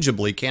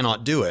 unchangeably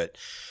cannot do it,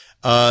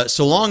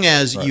 so long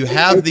as you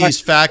have these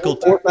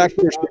faculties, or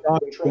factors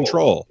beyond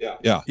control.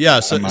 Yeah.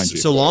 So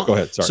long. Go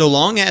ahead. Sorry. So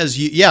long as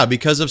you,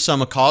 because of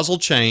some causal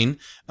chain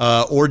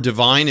or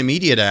divine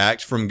immediate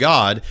act from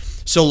God,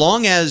 so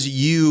long as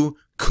you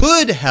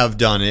could have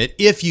done it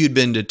if you'd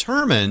been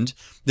determined,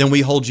 then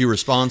we hold you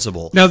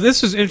responsible. Now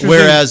this is interesting.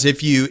 Whereas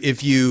if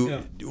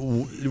you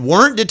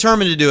weren't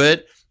determined to do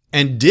it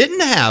and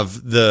didn't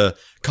have the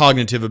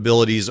cognitive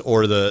abilities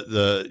or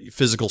the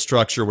physical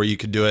structure where you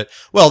could do it,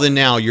 well, then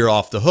now you're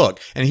off the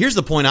hook. And here's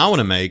the point I want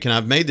to make, and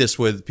I've made this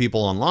with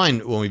people online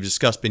when we've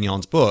discussed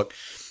Bignon's book,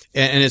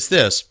 and it's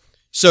this.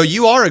 So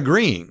you are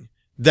agreeing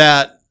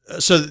that,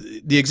 so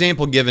the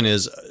example given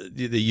is,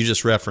 that you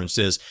just referenced,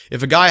 is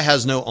if a guy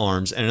has no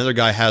arms and another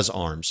guy has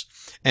arms,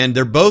 and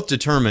they're both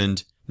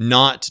determined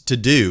not to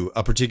do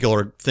a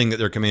particular thing that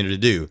they're commanded to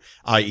do,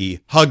 i.e.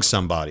 hug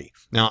somebody.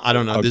 Now, I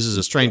don't know, this is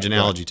a strange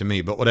analogy to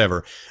me, but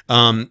whatever.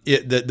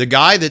 The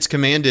guy that's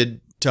commanded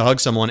to hug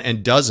someone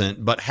and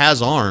doesn't, but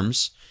has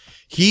arms,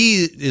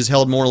 he is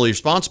held morally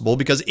responsible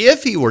because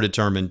if he were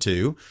determined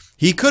to,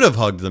 he could have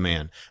hugged the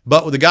man.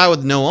 But with the guy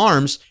with no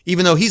arms,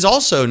 even though he's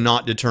also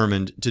not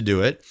determined to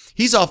do it,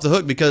 he's off the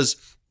hook because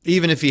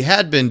even if he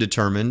had been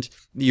determined,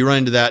 you run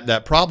into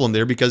that problem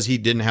there because he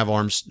didn't have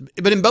arms.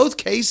 But in both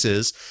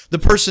cases, the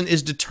person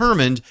is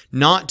determined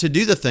not to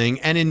do the thing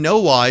and in no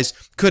wise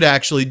could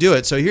actually do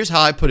it. So here's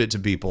how I put it to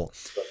people.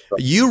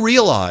 You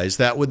realize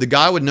that with the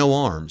guy with no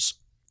arms,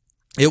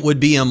 it would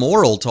be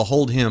immoral to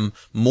hold him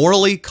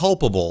morally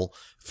culpable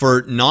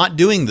for not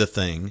doing the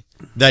thing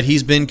that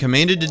he's been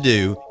commanded to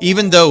do,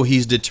 even though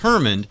he's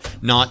determined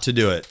not to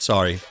do it.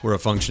 Sorry, we're a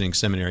functioning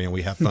seminary and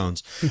we have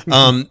phones.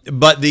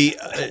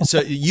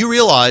 So you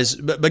realize,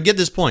 but get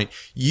this point.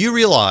 You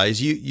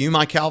realize, you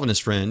my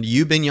Calvinist friend,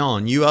 you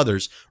Bignon, you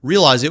others,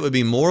 realize it would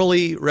be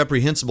morally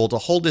reprehensible to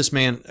hold this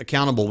man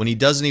accountable when he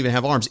doesn't even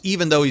have arms,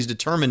 even though he's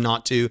determined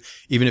not to,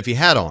 even if he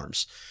had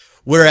arms.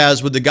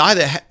 Whereas with the guy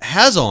that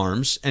has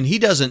arms and he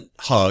doesn't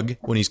hug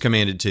when he's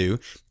commanded to,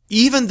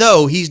 even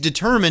though he's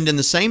determined in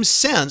the same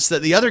sense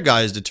that the other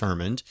guy is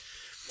determined,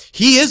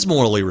 he is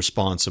morally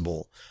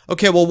responsible.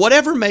 Okay, well,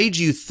 whatever made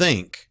you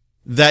think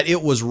that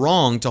it was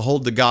wrong to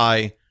hold the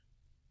guy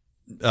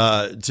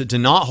to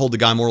not hold the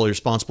guy morally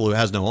responsible who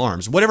has no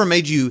arms? Whatever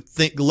made you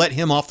think let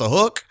him off the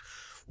hook?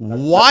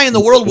 Why in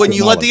the world wouldn't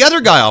you let the other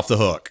guy off the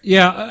hook?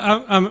 Yeah,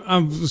 I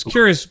was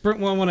curious.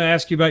 Brent, I want to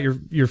ask you about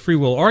your free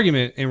will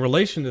argument in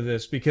relation to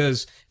this,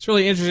 because it's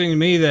really interesting to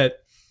me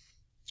that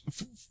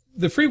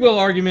the free will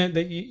argument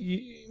that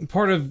you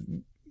part of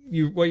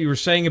what you were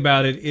saying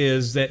about it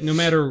is that no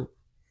matter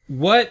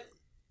what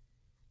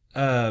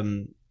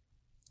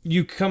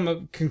you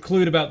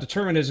conclude about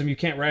determinism, you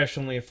can't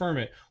rationally affirm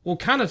it. Well,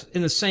 kind of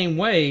in the same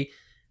way,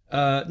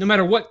 no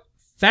matter what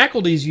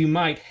faculties you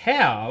might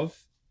have,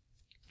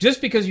 just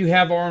because you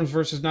have arms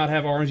versus not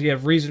have arms, you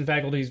have reason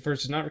faculties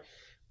versus not.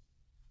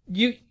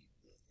 It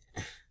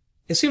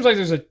seems like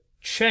there's a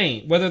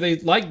chain, whether they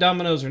like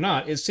dominoes or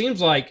not. It seems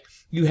like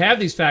you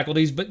have these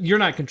faculties, but you're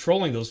not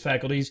controlling those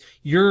faculties.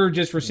 You're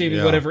just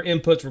receiving whatever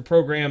inputs were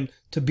programmed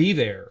to be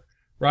there,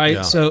 right?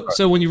 Yeah.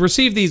 So when you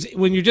receive these,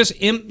 when you're just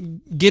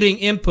getting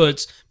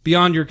inputs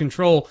beyond your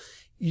control,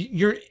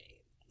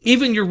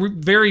 even your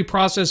very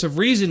process of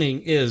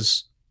reasoning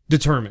is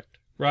determined,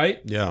 right?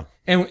 Yeah.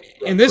 And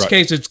in this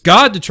case, it's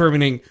God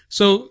determining.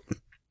 So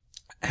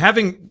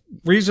having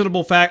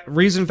reason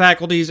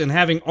faculties and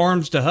having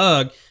arms to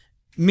hug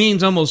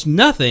means almost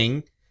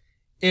nothing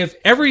if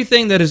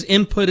everything that is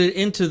inputted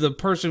into the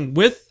person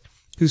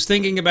who's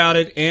thinking about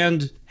it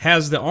and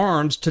has the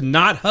arms to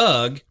not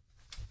hug.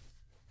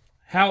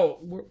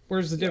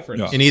 Where's the difference?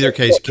 No. In either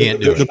case, can't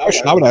do The it.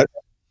 question I would add,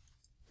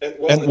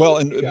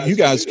 and you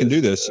guys can do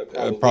this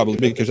probably,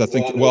 because I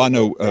think, I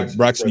know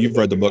Braxton, you've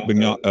read the book,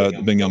 Bing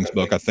Young's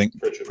book. I think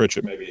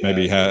Pritchett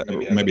maybe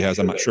has,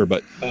 I'm not sure,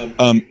 but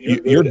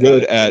you're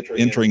good at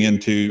entering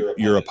into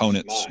your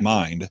opponent's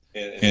mind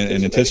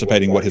and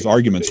anticipating what his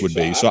arguments would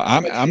be. So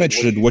I'm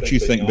interested in what you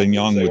think Bing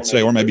Young would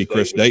say, or maybe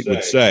Chris Date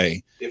would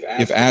say,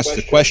 if asked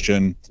the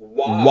question,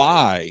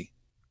 why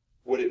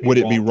would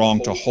it be wrong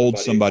to hold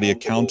somebody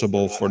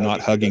accountable for not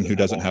hugging who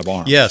doesn't have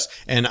arms? Yes,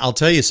 and I'll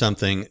tell you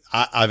something.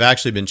 I've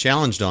actually been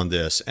challenged on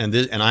this, and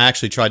I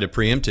actually tried to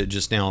preempt it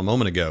just now a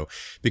moment ago,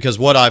 because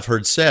what I've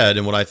heard said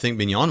and what I think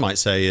Bignon might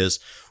say is,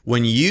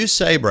 when you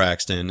say,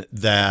 Braxton,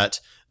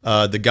 that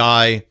the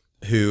guy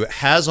who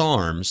has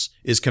arms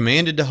is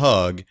commanded to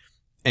hug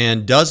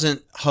and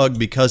doesn't hug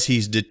because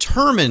he's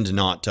determined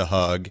not to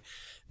hug,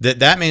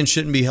 that man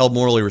shouldn't be held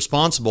morally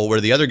responsible, where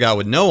the other guy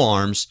with no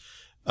arms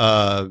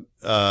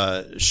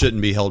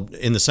shouldn't be held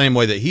in the same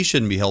way that he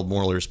shouldn't be held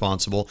morally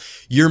responsible.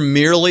 You're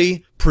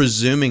merely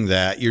presuming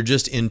that. You're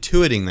just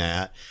intuiting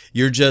that.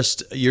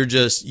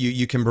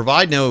 You can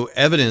provide no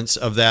evidence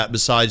of that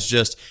besides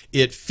just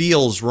it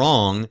feels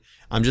wrong.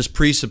 I'm just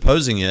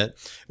presupposing it.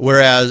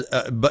 Whereas,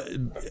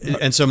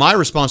 and so my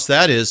response to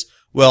that is,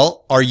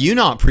 well, are you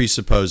not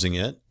presupposing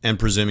it and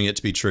presuming it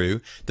to be true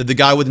that the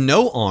guy with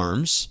no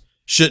arms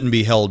shouldn't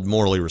be held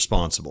morally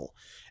responsible?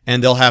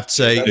 And they'll have to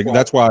say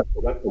that's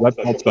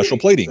called special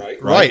pleading,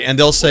 right? And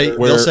they'll say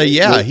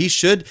yeah, he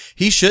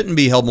shouldn't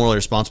be held morally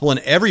responsible, and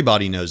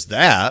everybody knows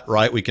that,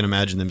 right? We can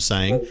imagine them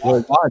saying,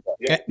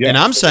 and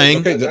I'm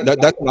saying,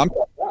 that's what I'm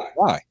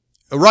why,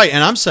 right?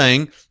 And I'm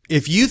saying,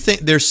 if you think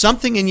there's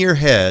something in your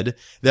head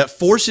that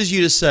forces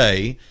you to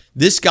say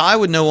this guy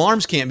with no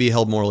arms can't be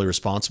held morally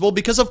responsible,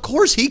 because of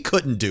course he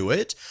couldn't do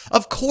it.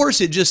 Of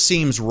course it just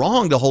seems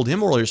wrong to hold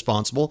him morally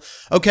responsible.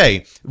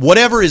 Okay,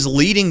 whatever is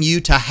leading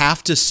you to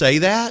have to say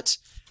that,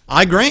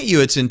 I grant you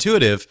it's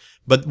intuitive,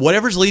 but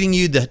whatever's leading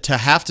you to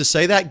have to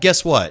say that,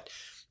 guess what?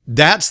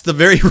 That's the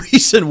very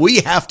reason we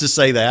have to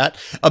say that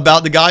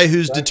about the guy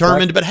who's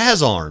determined but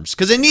has arms,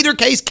 because in neither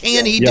case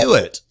can he do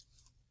it.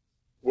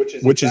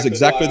 Which is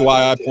exactly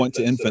why I point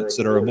to infants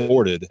that are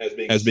aborted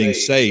as being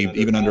saved,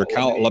 even under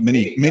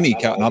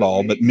not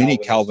all, but many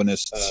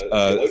Calvinist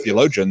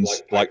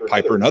theologians like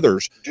Piper and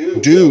others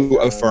do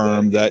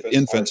affirm that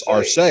infants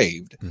are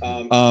saved.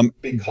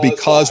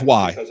 Because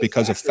why?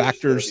 Because of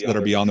factors that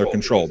are beyond their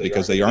control,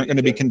 because they aren't going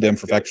to be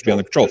condemned for factors beyond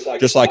their control,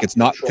 just like it's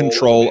not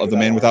control of the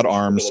man without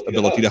arms'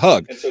 ability to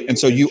hug. And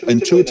so you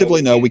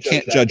intuitively know we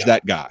can't judge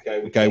that guy.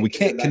 Okay, we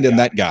can't condemn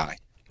that guy.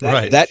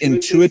 Right. That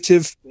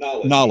intuitive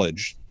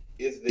knowledge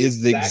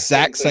is the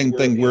exact same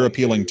thing we're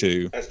appealing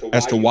to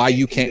as to why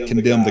you can't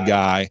condemn the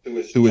guy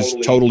who is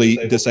totally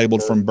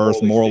disabled from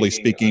birth, morally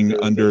speaking,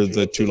 under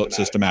the Tulip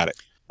systematic.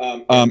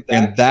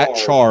 And that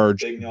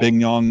charge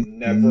Bignon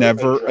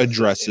never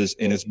addresses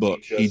in his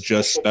book. He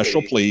just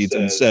special pleads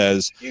and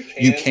says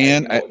you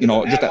can,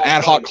 just an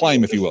ad hoc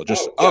claim, if you will.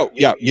 Just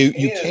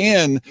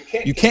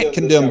you can't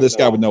condemn this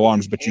guy with no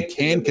arms, but you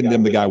can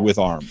condemn the guy with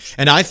arms.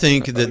 And I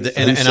think that,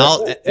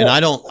 I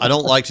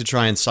don't like to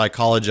try and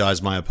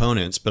psychologize my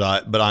opponents, but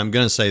I'm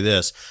going to say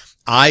this: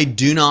 I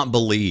do not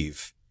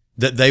believe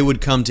that they would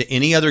come to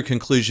any other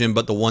conclusion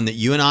but the one that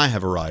you and I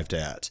have arrived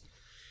at,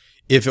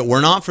 if it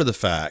were not for the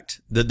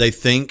fact that they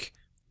think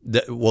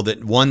that,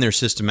 that one, their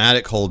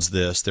systematic holds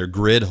this, their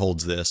grid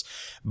holds this,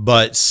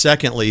 but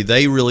secondly,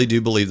 they really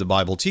do believe the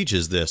Bible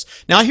teaches this.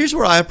 Now, here's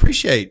where I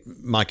appreciate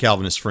my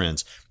Calvinist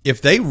friends.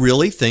 If they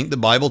really think the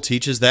Bible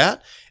teaches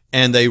that,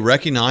 and they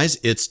recognize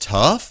it's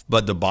tough,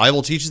 but the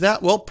Bible teaches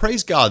that, well,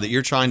 praise God that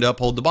you're trying to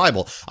uphold the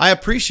Bible. I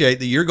appreciate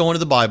that you're going to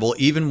the Bible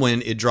even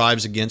when it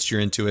drives against your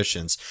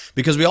intuitions,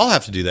 because we all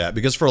have to do that.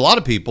 Because for a lot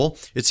of people,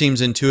 it seems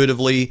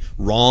intuitively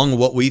wrong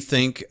what we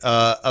think,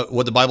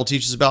 what the Bible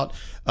teaches about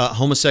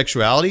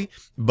homosexuality,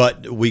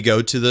 but we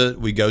go to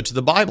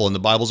the Bible, and the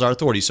Bible's our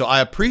authority. So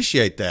I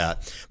appreciate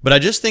that, but I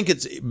just think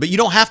but you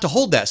don't have to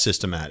hold that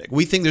systematic.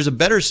 We think there's a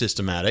better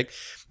systematic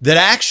that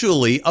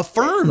actually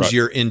affirms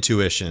your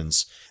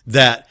intuitions.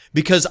 That,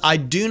 because I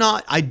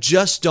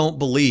just don't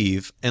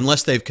believe,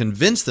 unless they've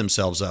convinced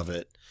themselves of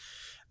it,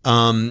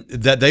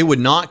 that they would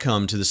not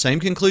come to the same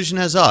conclusion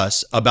as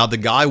us about the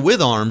guy with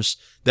arms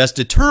that's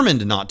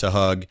determined not to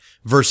hug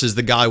versus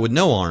the guy with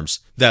no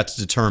arms that's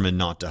determined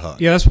not to hug.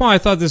 Yeah, that's why I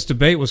thought this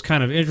debate was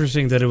kind of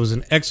interesting, that it was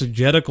an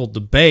exegetical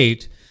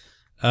debate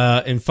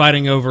and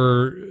fighting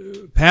over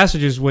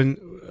passages when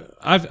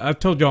I've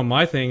told y'all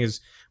my thing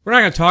is we're not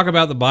going to talk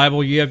about the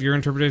Bible. You have your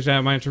interpretation, I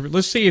have my interpretation.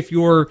 Let's see if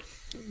your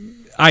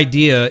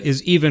idea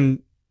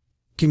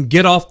can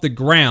get off the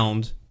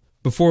ground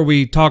before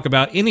we talk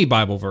about any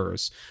Bible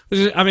verse.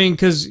 I mean,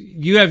 because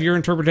you have your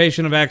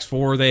interpretation of Acts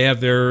 4, they have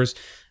theirs.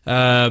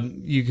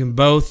 You can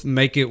both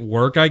make it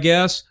work, I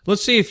guess.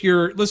 Let's see if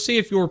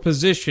your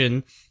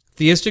position,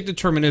 theistic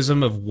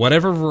determinism of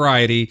whatever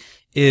variety,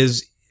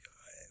 is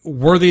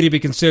worthy to be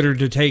considered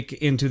to take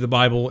into the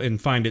Bible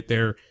and find it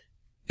there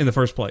in the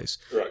first place.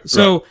 Right.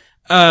 So,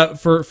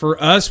 for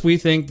us, we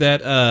think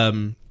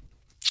that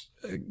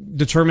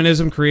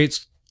determinism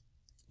creates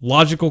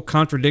logical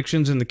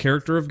contradictions in the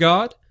character of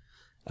God.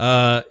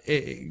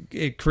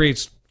 It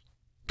creates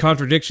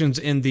contradictions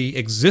in the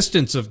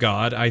existence of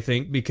God, I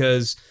think,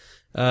 because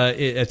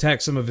it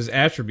attacks some of his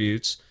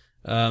attributes.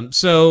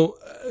 So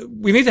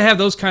we need to have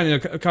those kind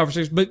of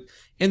conversations. But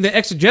in the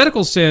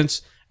exegetical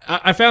sense,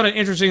 I found it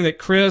interesting that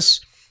Chris...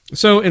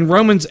 So in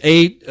Romans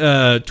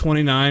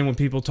 8:29, when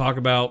people talk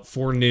about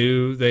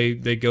foreknew,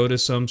 they go to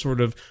some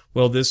sort of,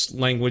 well, this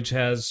language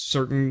has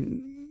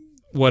certain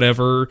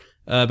whatever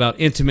about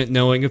intimate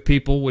knowing of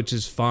people, which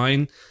is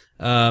fine.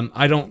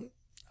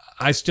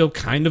 I still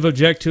kind of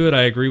object to it.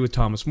 I agree with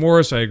Thomas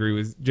Morris. I agree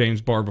with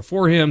James Barr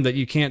before him that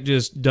you can't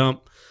just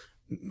dump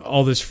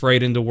all this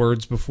freight into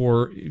words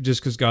before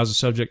just because God's a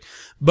subject.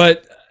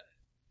 But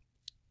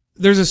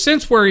there's a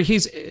sense where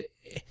he's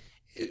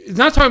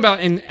not talking about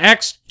in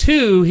Acts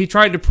 2, he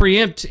tried to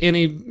preempt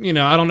any,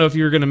 I don't know if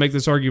you were going to make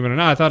this argument or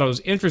not. I thought it was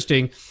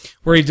interesting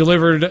where he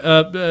delivered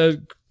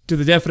to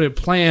the definite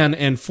plan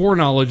and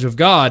foreknowledge of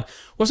God.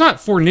 Well, it's not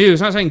foreknew.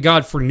 It's not saying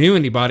God foreknew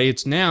anybody.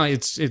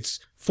 It's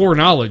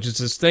foreknowledge. It's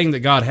this thing that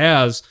God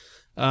has.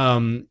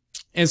 And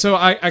so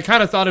I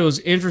kind of thought it was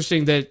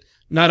interesting that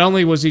not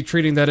only was he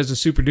treating that as a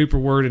super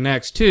duper word in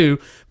Acts 2,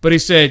 but he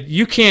said,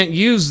 you can't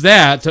use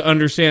that to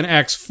understand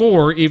Acts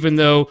 4, even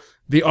though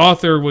the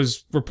author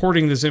was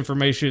reporting this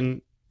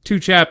information 2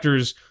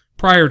 chapters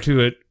prior to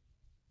it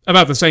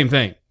about the same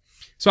thing.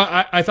 So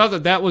I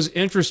thought that was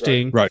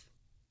interesting. Right.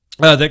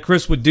 That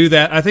Chris would do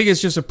that. I think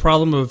it's just a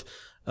problem of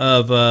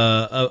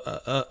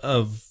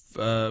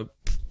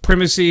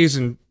premises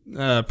and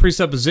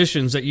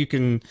presuppositions that you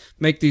can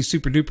make these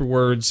super duper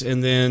words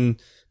and then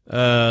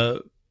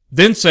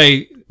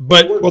say,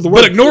 but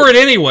ignore it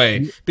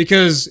anyway,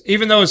 because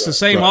even though it's the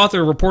same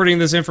author reporting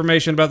this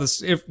information about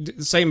the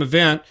same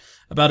event,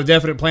 about a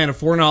definite plan of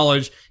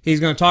foreknowledge,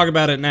 he's going to talk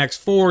about it in Acts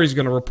 4. He's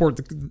going to report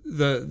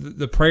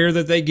the prayer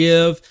that they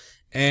give,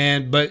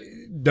 but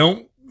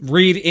don't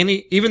read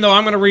any, even though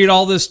I'm going to read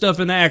all this stuff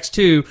in Acts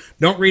 2,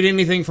 don't read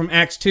anything from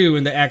Acts 2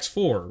 into Acts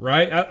 4,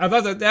 right? I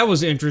thought that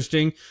was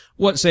interesting.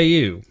 What say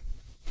you?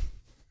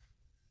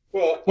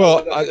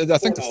 Well, I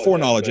think the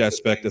foreknowledge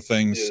aspect of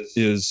things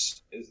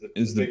is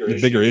the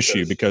bigger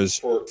issue, because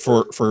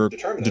for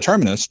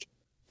determinist,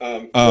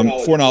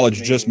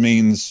 foreknowledge just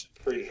means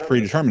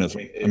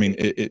predeterminism. I mean,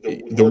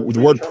 the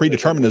word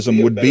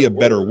predeterminism would be a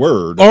better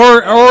word.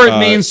 Or it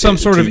means some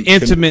sort of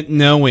intimate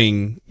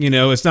knowing.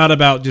 It's not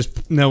about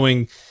just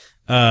knowing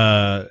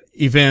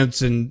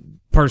events and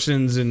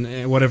persons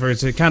and whatever.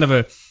 It's a kind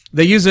of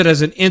they use it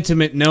as an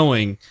intimate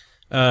knowing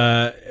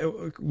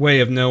way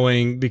of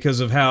knowing,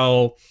 because of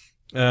how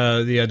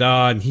the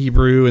Adah in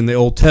Hebrew in the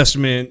Old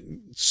Testament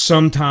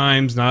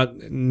sometimes, not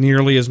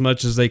nearly as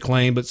much as they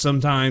claim, but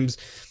sometimes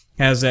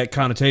has that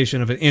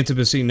connotation of an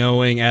intimacy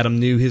knowing. Adam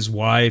knew his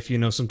wife.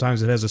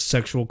 Sometimes it has a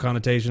sexual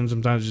connotation.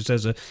 Sometimes it just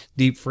has a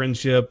deep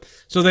friendship.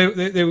 So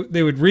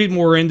they would read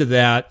more into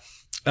that.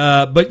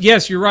 But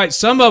yes, you're right.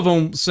 Some of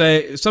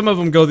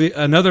them go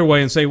another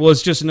way and say, well,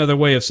 it's just another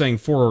way of saying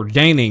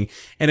foreordaining.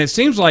 And it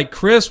seems like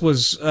Chris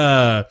was,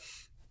 now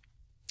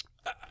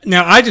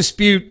I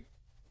dispute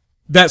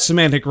that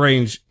semantic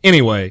range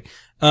anyway.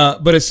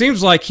 But it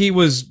seems like he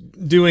was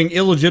doing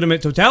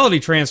illegitimate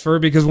totality transfer,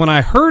 because when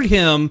I heard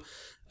him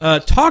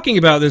talking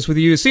about this with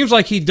you, it seems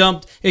like he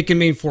dumped, it can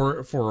mean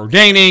for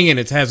ordaining, and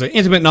it has an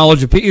intimate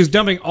knowledge of people. He's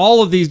dumping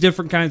all of these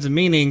different kinds of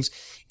meanings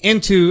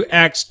into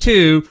Acts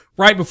 2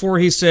 right before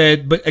he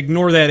said, but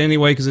ignore that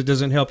anyway because it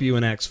doesn't help you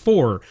in Acts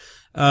 4.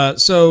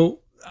 So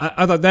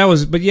I thought that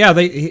was, but yeah,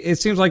 it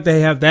seems like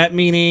they have that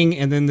meaning,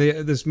 and then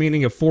this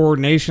meaning of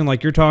foreordination,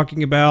 like you're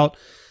talking about.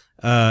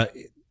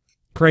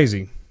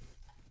 Crazy.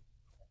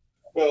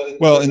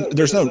 Well, and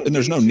there's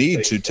no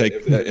need to take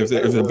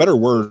if a better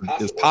word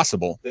is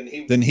possible,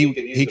 then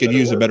he could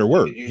use a better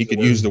word. He could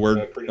use the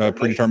word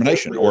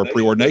predetermination or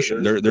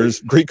preordination.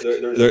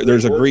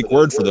 There's a Greek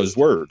word for those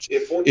words.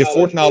 If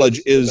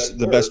foreknowledge is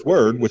the best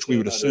word, which we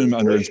would assume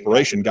under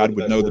inspiration, God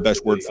would know the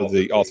best word for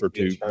the author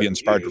to be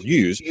inspired to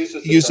use.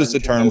 He uses the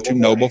term to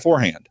know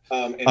beforehand,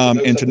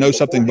 and to know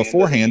something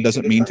beforehand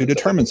doesn't mean to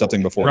determine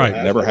something beforehand.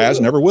 Right. Never has,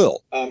 never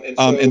will.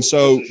 And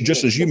so,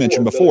 just as you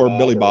mentioned before,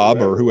 Billy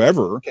Bob or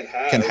whoever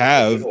can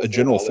have a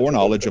general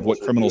foreknowledge of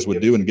what criminals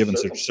would do in a given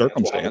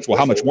circumstance. Well,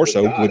 how much more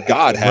so would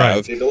God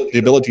have the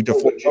ability to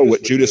foreknow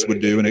what Judas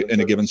would do in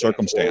a given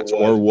circumstance,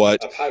 or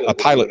what a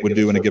Pilate would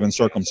do in a given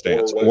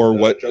circumstance, or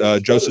what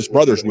Joseph's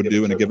brothers would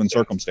do in a given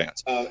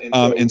circumstance.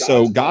 And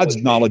so God's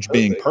knowledge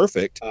being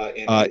perfect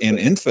and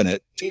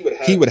infinite,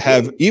 he would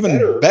have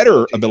even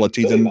better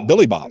ability than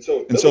Billy Bob.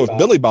 And so if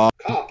Billy Bob,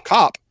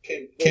 cop,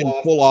 can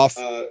pull off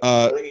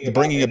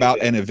bringing about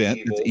an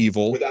event that's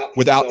evil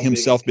without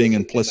himself being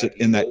implicit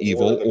in that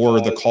evil or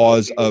the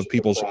cause of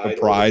people's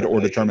pride or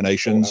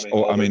determinations,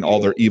 or all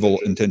their evil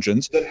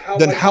intentions,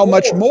 then how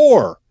much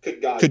more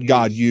could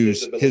God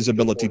use his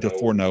ability to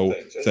foreknow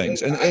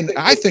things? And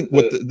I think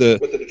what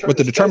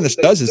the determinist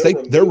does is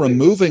they're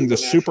removing the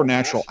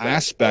supernatural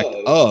aspect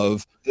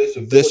of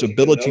this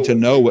ability to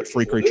know what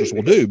free creatures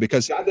will do,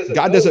 because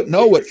God doesn't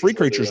know what free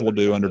creatures will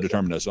do under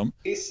determinism.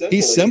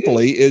 He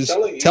simply is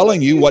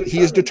telling you what he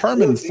has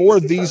determined for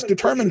these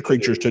determined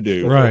creatures to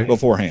do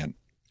beforehand.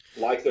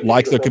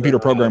 Like the computer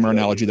programmer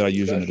analogy that I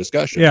use in the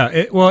discussion. Yeah,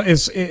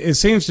 it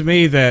seems to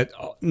me that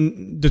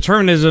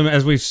determinism,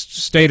 as we've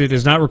stated,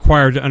 is not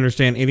required to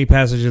understand any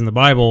passage in the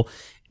Bible.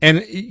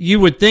 And you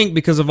would think,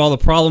 because of all the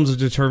problems of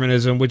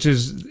determinism, which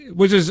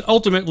is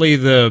ultimately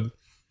the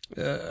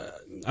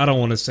I don't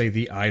want to say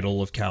the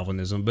idol of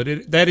Calvinism, but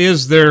that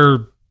is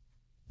their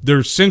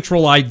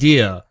central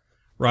idea,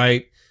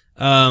 right?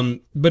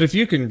 But if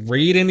you can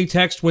read any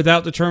text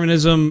without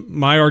determinism,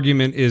 my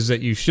argument is that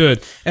you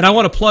should. And I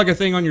want to plug a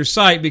thing on your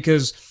site,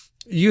 because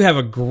you have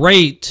a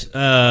great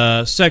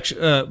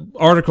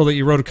article that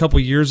you wrote a couple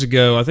years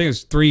ago. I think it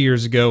was 3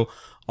 years ago,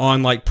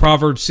 on like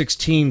Proverbs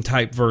 16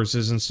 type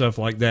verses and stuff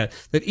like that.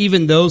 That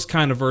even those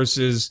kind of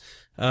verses,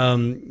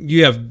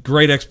 you have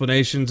great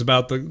explanations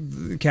about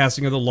the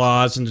casting of the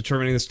lots and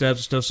determining the steps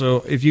and stuff.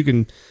 So if you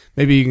can,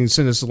 maybe you can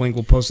send us a link.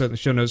 We'll post that in the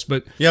show notes.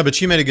 But yeah, but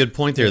you made a good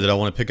point there that I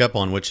want to pick up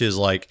on, which is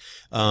like,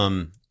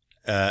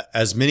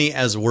 as many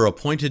as were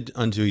appointed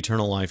unto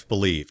eternal life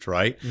believed,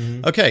 right?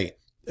 Mm-hmm. Okay.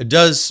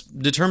 Does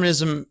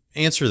determinism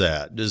answer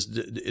that?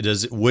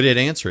 Would it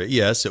answer it?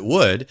 Yes, it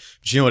would.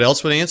 But you know what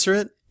else would answer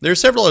it? There are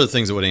several other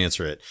things that would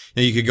answer it.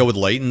 You could go with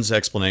Leighton's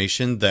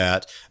explanation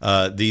that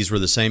these were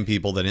the same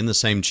people that in the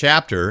same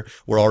chapter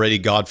were already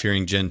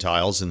God-fearing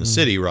Gentiles in the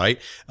city,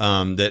 right?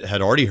 That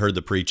had already heard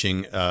the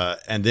preaching,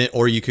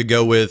 or you could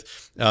go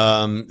with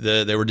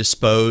they were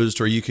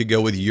disposed, or you could go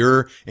with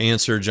your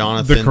answer,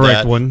 Jonathan, the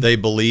correct one. They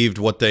believed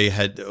what they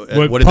had.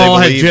 What did Paul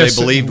they believe? Had just,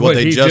 they believed what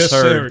they just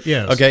heard.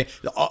 Yes. Okay,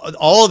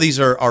 all of these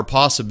are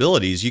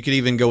possibilities. You could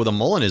even go with a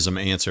Molinism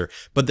answer,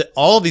 but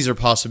all of these are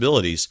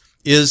possibilities.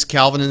 Is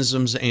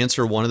Calvinism's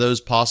answer one of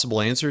those possible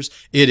answers?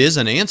 It is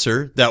an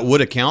answer that would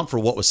account for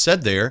what was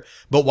said there,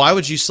 but why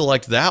would you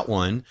select that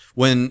one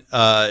when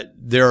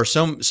there are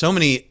so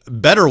many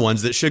better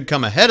ones that should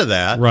come ahead of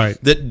that,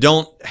 right, that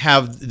don't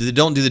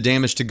do the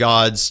damage to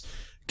God's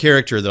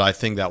character that I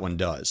think that one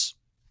does?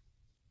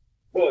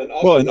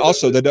 Well, and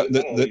also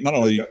that not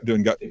only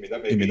doing God,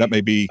 that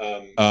may be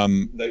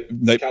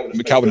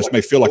Calvinists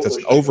may feel like that's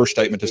an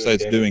overstatement to say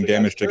it's doing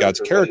damage to God's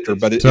character,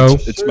 but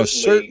it's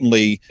most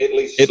certainly,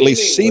 at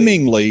least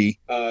seemingly,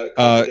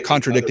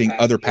 contradicting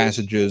other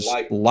passages,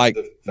 like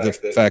the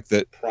fact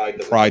that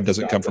pride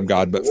doesn't come from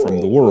God but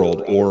from the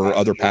world, or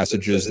other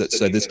passages that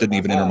say this didn't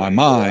even enter my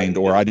mind,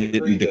 or I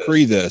didn't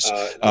decree this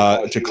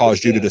to cause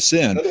Judah to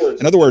sin.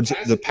 In other words,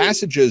 the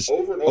passages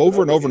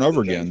over and over and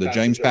over again, the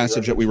James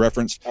passage that we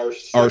referenced,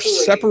 are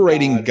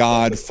separating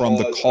God from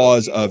the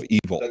cause of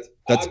evil.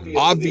 That's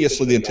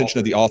obviously the intention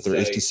of the author,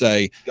 is to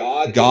say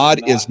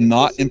God is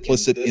not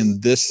implicit in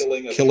this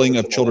killing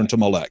of children to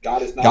Molech.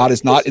 God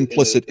is not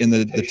implicit in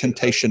the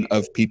temptation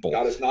of people.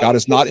 God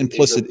is not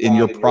implicit in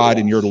your pride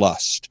and your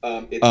lust.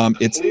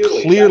 It's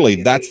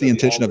clearly that's the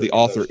intention of the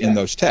author in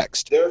those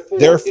texts.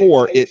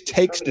 Therefore, it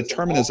takes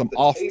determinism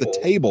off the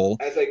table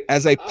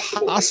as a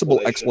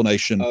possible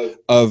explanation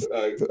of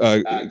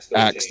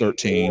Acts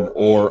 13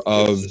 or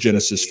of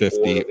Genesis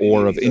 50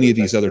 or of any of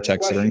these other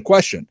texts that are in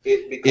question.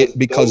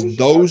 Because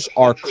those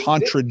are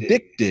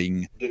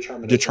contradicting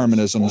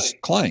determinism's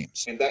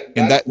claims.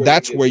 And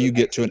that's where you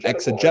get to an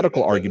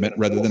exegetical argument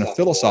rather than a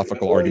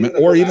philosophical argument,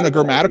 or even a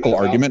grammatical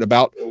argument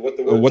about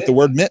what the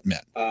word meant.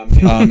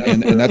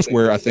 And that's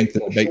where I think the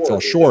debate fell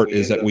short,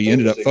 is that we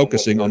ended up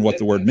focusing on what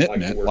the word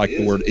meant, like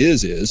fact, the word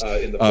is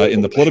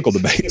in the political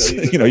debates.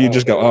 You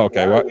just go, oh,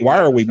 okay, why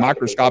are we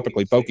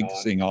microscopically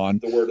focusing on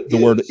the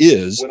word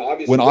is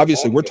when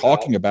obviously we're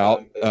talking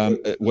about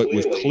what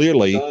was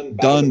clearly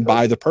done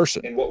by the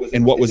person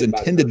and what was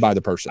intended by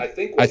the person.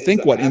 I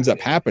think what ends up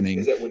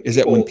happening is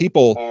that when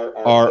people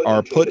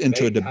are put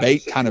into a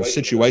debate kind of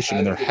situation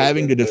and they're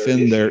having to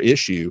defend their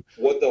issue,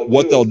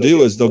 what they'll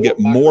do is they'll get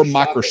more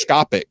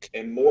microscopic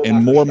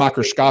and more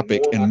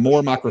microscopic and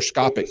more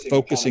microscopic,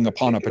 focusing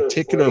upon a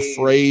particular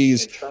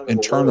phrase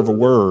and turn of a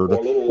word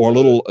or a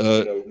little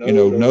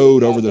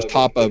node over the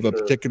top of a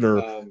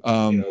particular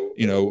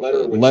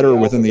letter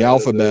within the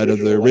alphabet of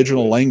the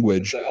original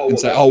language and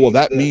say, oh, well,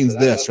 that means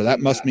this or that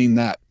must mean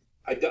that.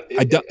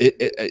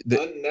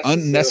 It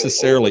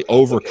unnecessarily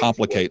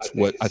overcomplicates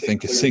what I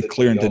think is the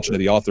clear intention of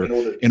the author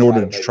in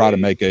order to try to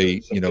make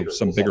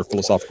some bigger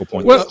philosophical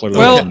point.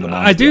 Well,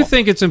 I do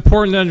think it's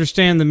important to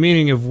understand the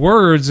meaning of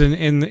words and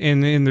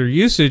in their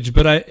usage.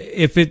 But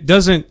if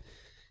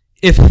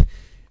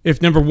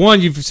number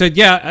one, you've said,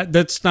 yeah,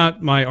 that's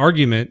not my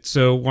argument,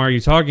 so why are you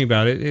talking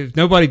about it? If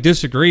nobody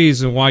disagrees,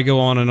 then why go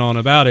on and on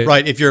about it?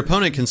 Right. If your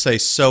opponent can say,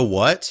 so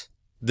what,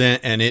 then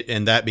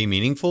and that be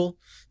meaningful,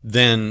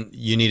 then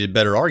you need a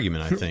better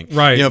argument, I think.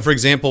 Right. For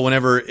example,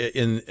 whenever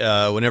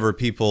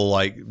people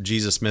like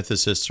Jesus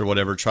mythicists or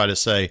whatever try to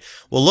say,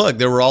 well, look,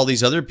 there were all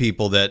these other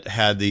people that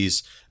had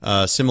these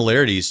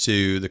similarities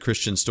to the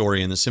Christian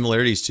story and the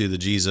similarities to the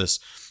Jesus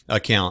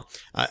account.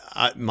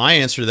 My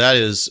answer to that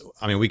is,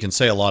 we can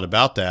say a lot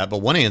about that,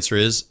 but one answer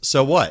is,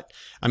 so what?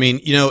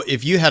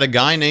 If you had a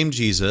guy named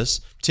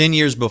Jesus 10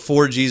 years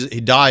before Jesus, he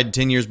died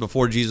 10 years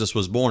before Jesus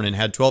was born and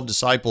had 12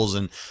 disciples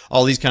and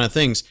all these kind of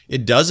things,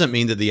 it doesn't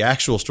mean that the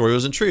actual story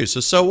wasn't true.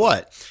 So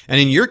what?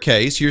 And in your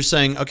case, you're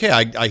saying, okay,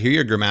 I hear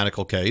your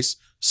grammatical case.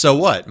 So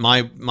what?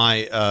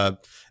 My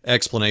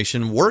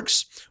explanation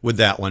works with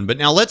that one. But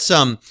now let's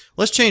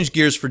change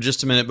gears for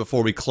just a minute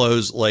before we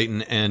close,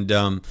 Leighton, and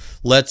I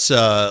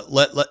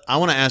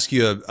want to ask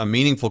you a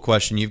meaningful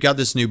question. You've got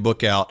this new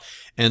book out,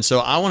 and so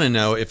I want to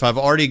know, if I've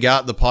already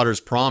got the Potter's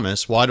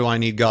Promise, why do I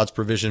need God's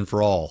provision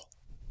for all?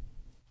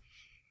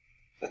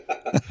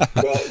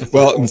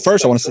 Well,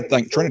 first I want to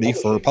thank Trinity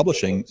for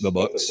publishing the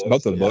books,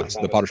 both of the books,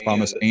 The Potter's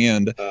Promise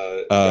and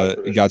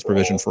God's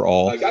Provision for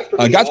All.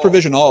 God's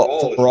Provision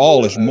for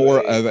All is more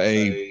of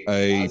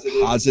a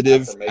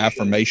positive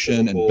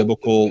affirmation and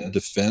biblical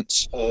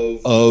defense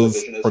of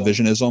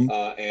provisionism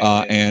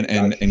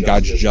and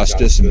God's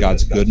justice and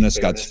God's goodness,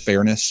 God's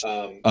fairness.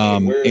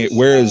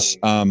 Whereas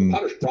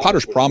The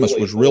Potter's Promise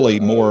was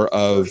really more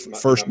of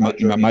first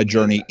my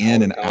journey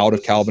in and out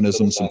of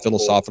Calvinism, some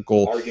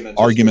philosophical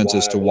arguments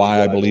as to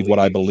why I believe what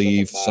I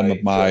believe, some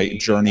of my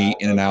journey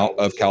in and out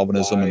of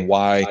Calvinism, and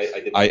why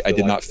I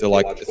did not feel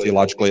like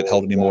theologically it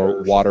held any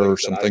more water,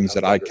 some things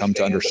that I come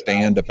to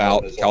understand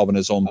about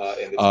Calvinism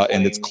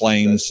and its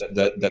claims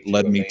that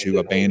led me to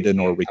abandon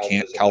or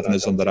recant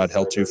Calvinism that I'd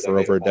held to for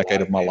over a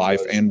decade of my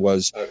life, and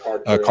was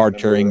a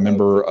card-carrying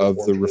member of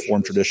the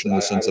Reformed tradition in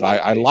the sense that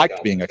I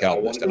liked being a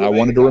Calvinist, and I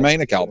wanted to remain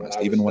a Calvinist,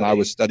 even when I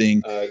was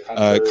studying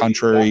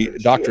contrary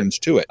doctrines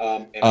to it.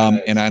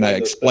 And I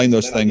explain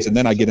those things, and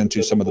then I get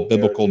into some of the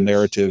biblical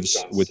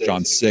narratives with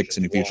John 6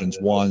 and Ephesians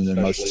 1, and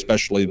most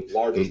especially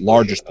the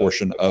largest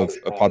portion of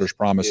Potter's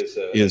Promise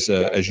is,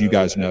 as you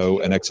guys know,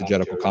 an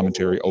exegetical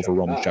commentary over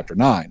Romans chapter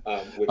 9,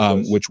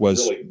 which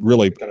was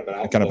really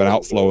kind of an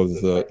outflow of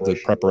the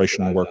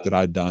preparation work that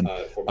I'd done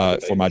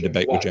for my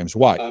debate with James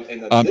White.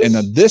 And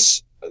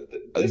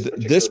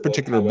this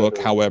particular book,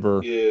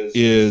 however,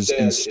 is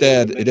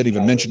instead, it didn't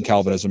even mention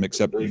Calvinism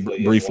except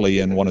briefly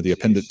in one of the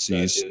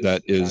appendices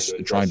that is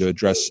trying to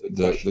address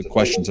the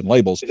questions and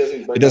labels.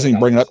 It doesn't even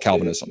bring up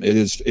Calvinism. It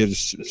is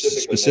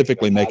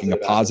specifically making a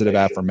positive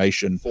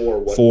affirmation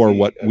for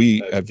what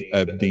we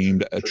have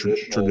deemed a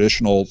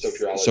traditional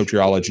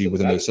soteriology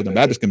within the Southern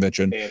Baptist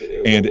Convention,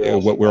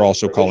 and what we're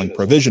also calling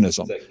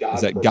provisionism,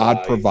 is that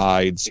God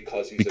provides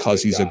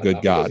because he's a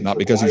good God, not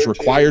because he's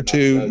required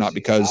to, not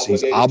because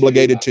he's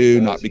obligated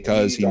to, not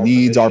because he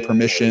needs our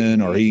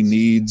permission or he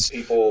needs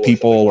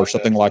people or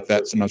something like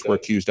that sometimes we're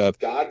accused of.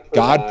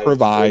 God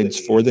provides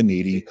for the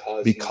needy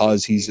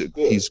because he's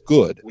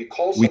good.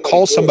 We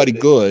call somebody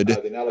good.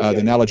 The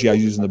analogy I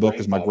use in the book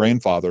is my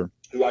grandfather,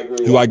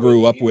 who I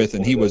grew up with,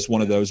 and he was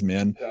one of those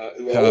men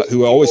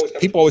who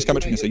people always come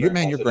up to me and say,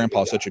 your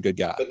grandpa's such a good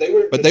guy.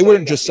 But they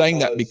weren't just saying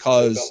that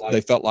because they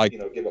felt like,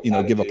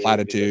 give a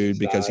platitude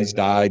because he's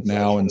died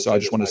now, and so I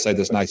just want to say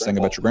this nice thing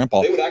about your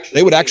grandpa.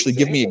 They would actually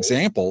give me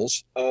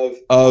examples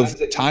of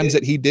times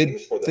that he did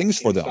things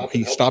for them.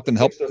 He stopped and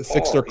helped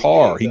fix their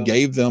car. He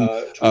gave them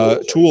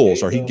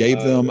tools, or he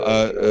gave them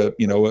a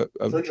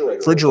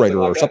refrigerator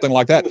or something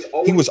like that.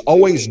 He was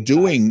always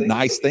doing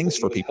nice things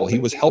for people. He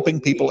was helping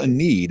people in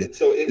need.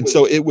 And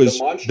so it was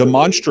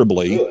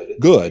demonstrably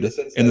good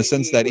in the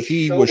sense that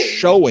he was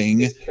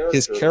showing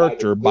his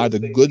character by the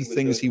good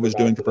things he was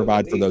doing to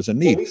provide for those in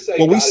need.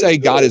 Well, we say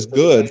God is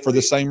good for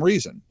the same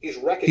reason.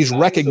 He's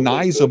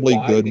recognizably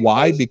good.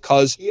 Why?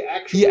 Because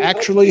he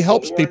actually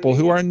helps people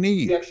who are in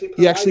need.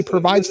 He actually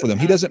provides provides for them.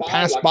 He doesn't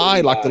pass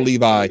by like the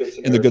Levi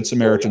in the Good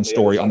Samaritan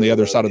story on the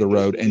other side of the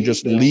road and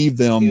just leave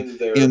them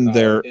in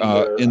their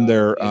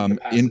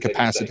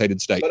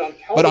incapacitated state.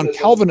 But on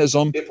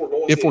Calvinism,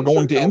 if we're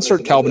going to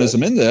insert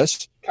Calvinism in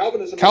this,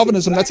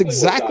 Calvinism, that's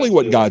exactly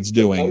what God's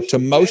doing to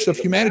most of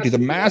humanity, the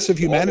mass of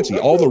humanity,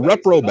 all the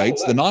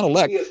reprobates, the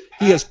non-elect.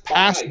 He has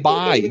passed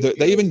by.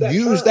 They even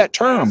use that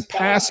term,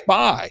 pass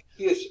by.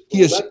 He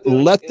has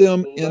left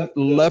them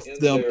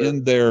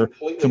in their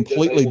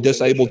completely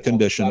disabled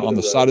condition on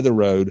the side of the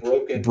road,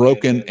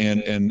 broken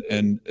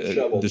and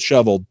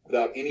disheveled,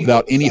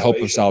 without any hope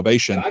of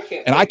salvation.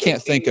 And I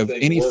can't think of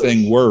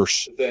anything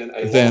worse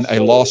than a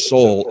lost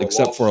soul,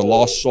 except for a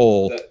lost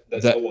soul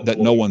that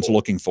no one's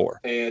looking for.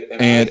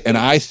 And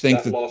I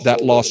think that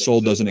lost soul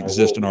doesn't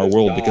exist in our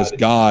world, because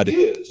God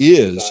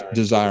is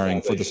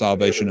desiring for the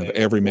salvation of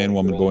every man,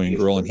 woman, boy, and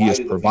girl, and He has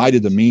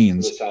provided the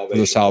means for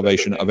the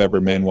salvation of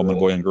every man, woman,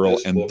 boy, and girl.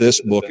 And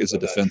this book is a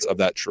defense of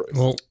that truth.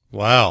 Well,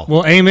 wow.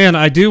 Well, amen.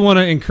 I do want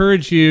to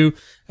encourage you,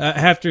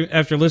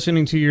 after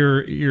listening to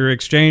your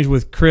exchange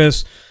with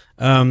Chris,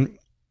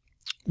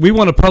 we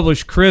want to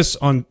publish Chris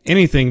on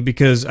anything,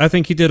 because I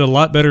think he did a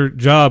lot better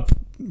job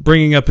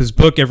bringing up his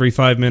book every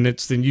 5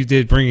 minutes than you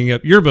did bringing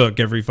up your book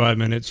every 5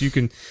 minutes. I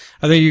think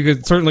you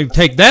could certainly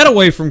take that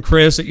away from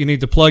Chris, that you need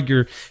to plug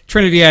your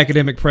Trinity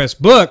Academic Press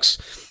books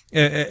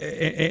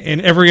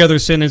in every other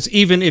sentence,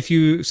 even if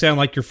you sound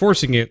like you're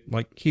forcing it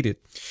like he did.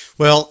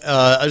 Well,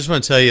 I just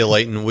want to tell you,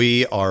 Leighton,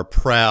 we are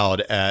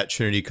proud at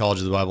Trinity College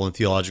of the Bible and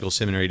Theological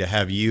Seminary to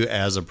have you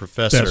as a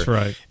professor. That's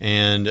right.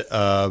 And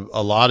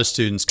a lot of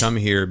students come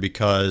here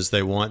because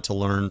they want to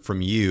learn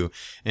from you.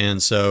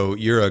 And so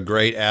you're a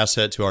great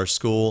asset to our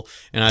school.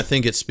 And I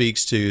think it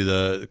speaks to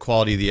the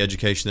quality of the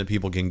education that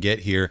people can get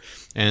here.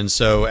 And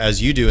so,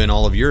 as you do in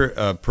all of your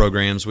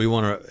programs, we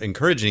want to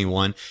encourage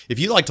anyone, if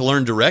you'd like to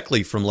learn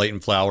directly from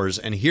Leighton Flowers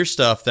and hear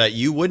stuff that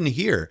you wouldn't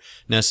hear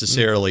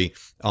necessarily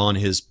on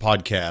his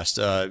podcast,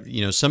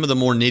 some of the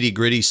more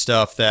nitty-gritty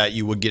stuff that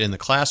you would get in the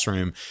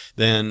classroom,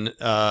 then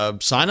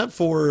sign up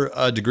for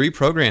a degree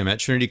program at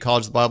Trinity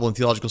College of the Bible and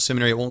Theological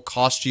Seminary. It won't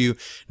cost you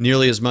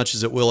nearly as much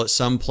as it will at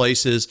some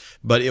places,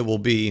 but it will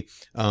be,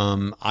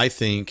 I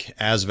think,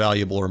 as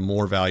valuable or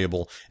more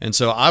valuable. And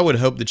so I would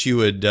hope that you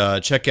would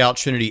check out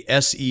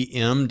trinitysem.edu.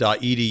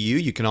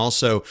 You can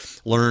also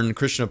learn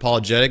Christian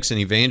apologetics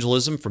and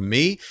evangelism from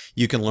me.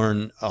 You can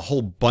learn a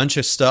whole bunch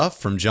of stuff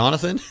from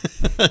Jonathan,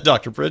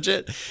 Dr.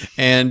 Pritchett.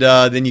 And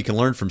then you can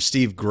learn from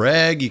Steve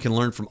Gregg. You can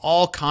learn from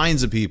all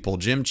kinds of people,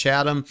 Jim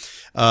Chatham.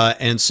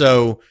 And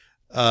so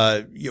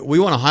we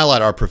want to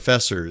highlight our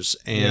professors.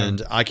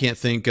 And I can't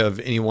think of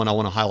anyone I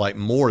want to highlight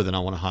more than I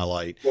want to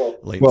highlight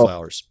Leighton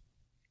Flowers.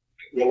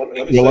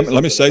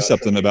 Let me say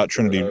something about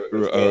Trinity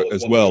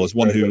as well, as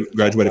one who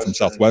graduated from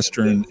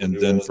Southwestern and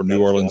then from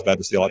New Orleans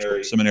Baptist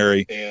Theological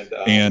Seminary,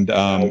 and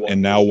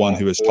now one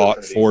who has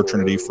taught for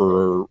Trinity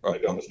for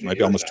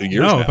maybe almost 2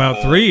 years. No, now.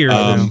 about 3 years.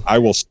 I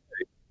will say,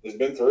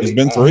 it's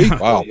been three.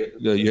 Wow,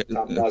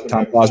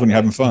 time flies when you're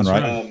having fun,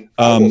 right?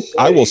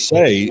 I will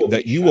say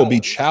that you will be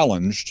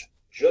challenged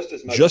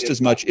just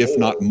as much, if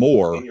not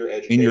more,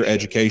 in your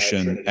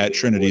education at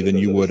Trinity than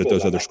you would at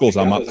those other schools.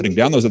 I'm not putting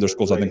down those other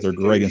schools. I think they're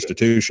great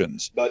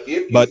institutions. But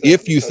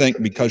if you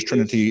think because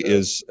Trinity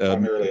is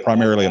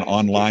primarily an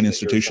online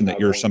institution that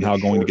you're somehow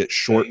going to get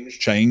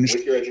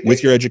shortchanged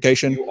with your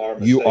education,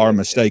 you are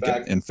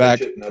mistaken. In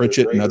fact,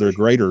 Pritchett and other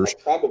graders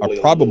are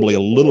probably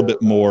a little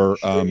bit more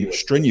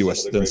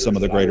strenuous than some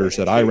of the graders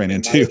that I ran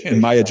into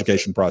in my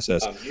education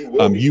process.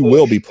 You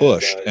will be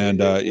pushed, and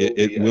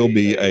it will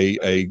be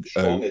a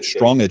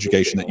strong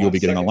education that you'll be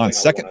getting online.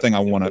 Second thing I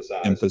want to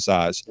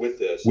emphasize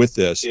with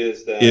this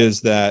is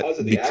that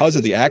because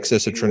of the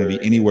access of Trinity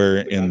anywhere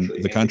in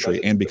the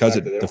country, and because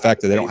of the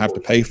fact that they don't have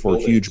to pay for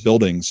huge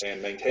buildings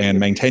and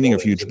maintaining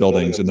of huge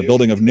buildings and the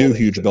building of new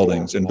huge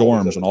buildings and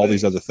dorms and all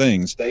these other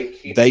things,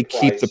 they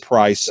keep the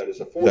price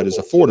that is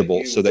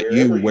affordable, so that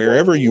you,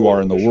 wherever you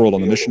are in the world, on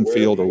the mission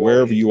field or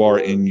wherever you are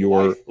in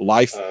your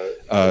life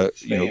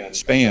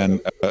span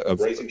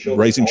of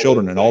raising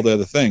children and all the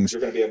other things,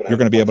 you're going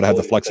to be able to have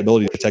the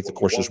flexibility to take the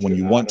courses when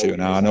you want to.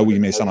 Now, I know we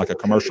may sound like a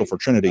commercial for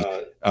Trinity.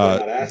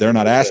 They're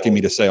not asking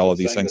me to say all of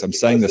these things. I'm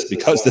saying this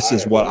because this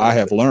is what I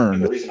have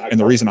learned, and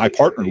the reason I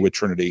partnered with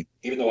Trinity,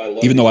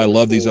 even though I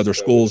love these other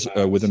schools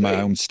within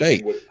my own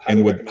state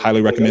and would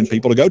highly recommend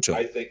people to go to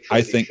them.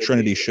 I think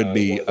Trinity should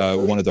be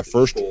one of the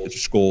first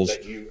schools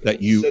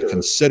that you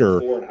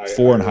consider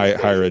for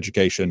higher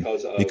education,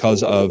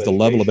 because of the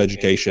level of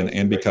education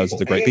and because of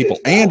the great people.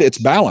 And it's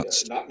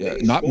balanced.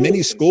 Not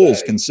many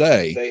schools can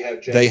say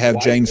they have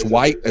James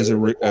White as a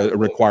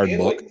required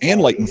book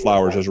and Leighton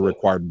Flowers as a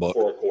required book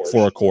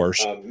for a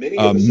course.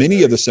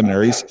 Many of the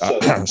seminaries,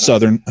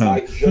 Southern,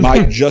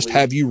 might just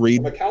have you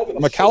read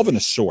from a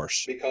Calvinist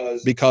source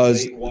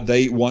because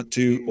they want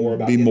to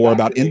be more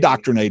about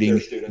indoctrinating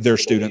their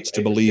students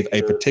to believe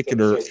a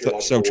particular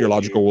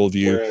soteriological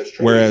worldview,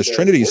 whereas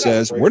Trinity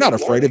says we're not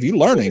afraid of you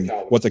learning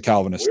what the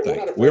Calvinists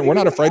think. We're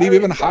not afraid of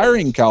even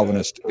hiring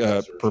Calvinist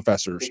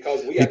professors,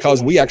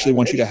 because we actually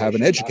want you to have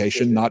an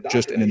education, not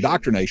just an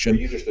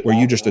indoctrination where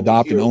you just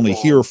adopt and only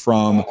hear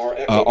from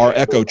our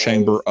echo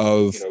chamber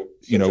of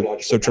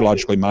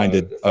soteriologically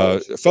minded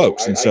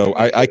folks. And so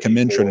I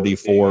commend Trinity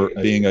for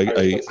being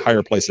a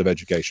higher place of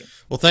education.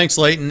 Well, thanks,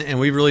 Leighton, and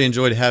we really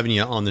enjoyed having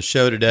you on the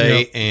show today.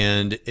 Yep.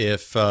 And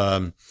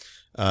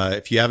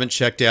if you haven't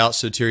checked out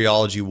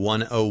Soteriology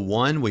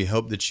 101, we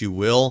hope that you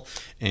will,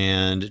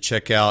 and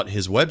check out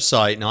his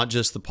website, not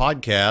just the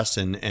podcast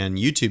and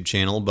YouTube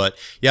channel, but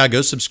yeah,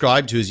 go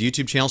subscribe to his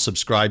YouTube channel,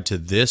 subscribe to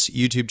this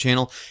YouTube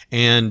channel,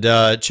 and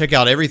check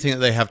out everything that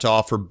they have to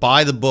offer.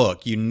 Buy the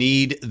book. You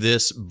need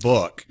this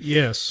book.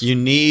 Yes. You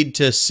need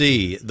to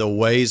see the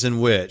ways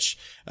in which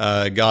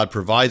God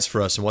provides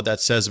for us and what that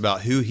says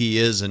about who he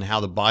is and how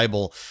the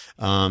Bible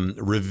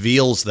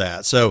reveals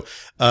that. So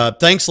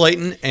thanks,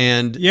 Leighton.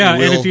 And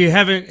and if you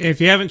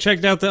haven't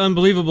checked out the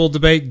Unbelievable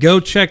debate,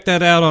 go check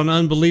that out on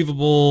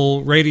Unbelievable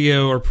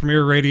Radio or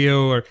Premier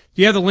Radio. Or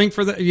do you have the link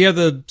for that? You have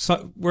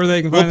where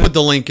they can find We'll put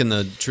the link in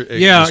the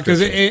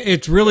because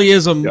it really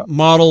is a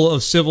model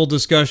of civil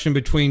discussion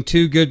between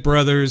two good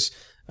brothers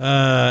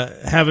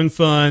having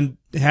fun,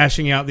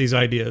 hashing out these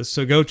ideas.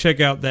 So go check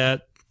out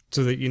that,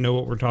 so that you know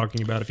what we're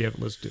talking about if you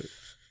haven't listened to it.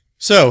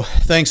 So,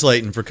 thanks,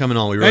 Leighton, for coming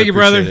on. We really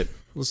appreciate it.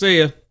 We'll see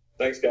you.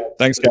 Thanks, guys.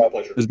 Thanks, guys.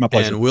 It was my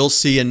pleasure. And we'll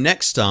see you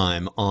next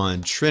time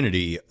on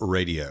Trinity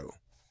Radio.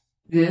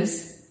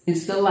 This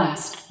is the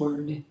last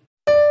word.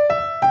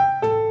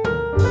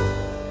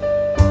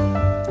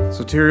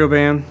 Soterio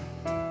Band.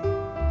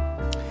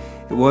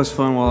 It was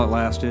fun while it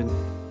lasted,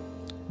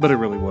 but it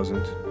really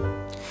wasn't.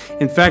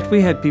 In fact,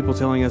 we had people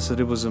telling us that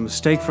it was a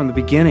mistake from the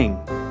beginning.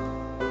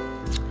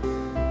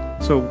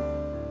 So,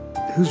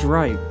 who's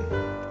right?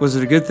 Was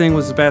it a good thing?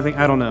 Was it a bad thing?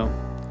 I don't know.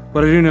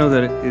 But I do know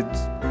that it's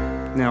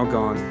now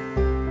gone.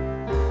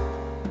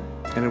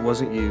 And it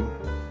wasn't you.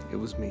 It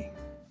was me.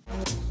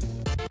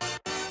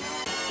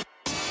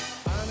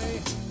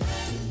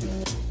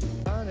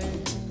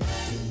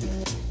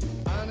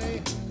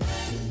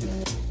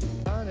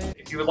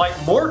 If you would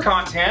like more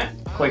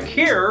content, click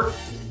here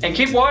and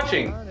keep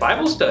watching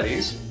Bible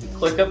studies.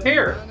 Click up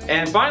here.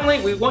 And finally,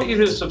 we want you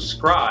to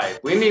subscribe.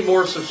 We need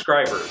more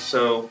subscribers,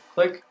 so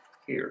click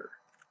here.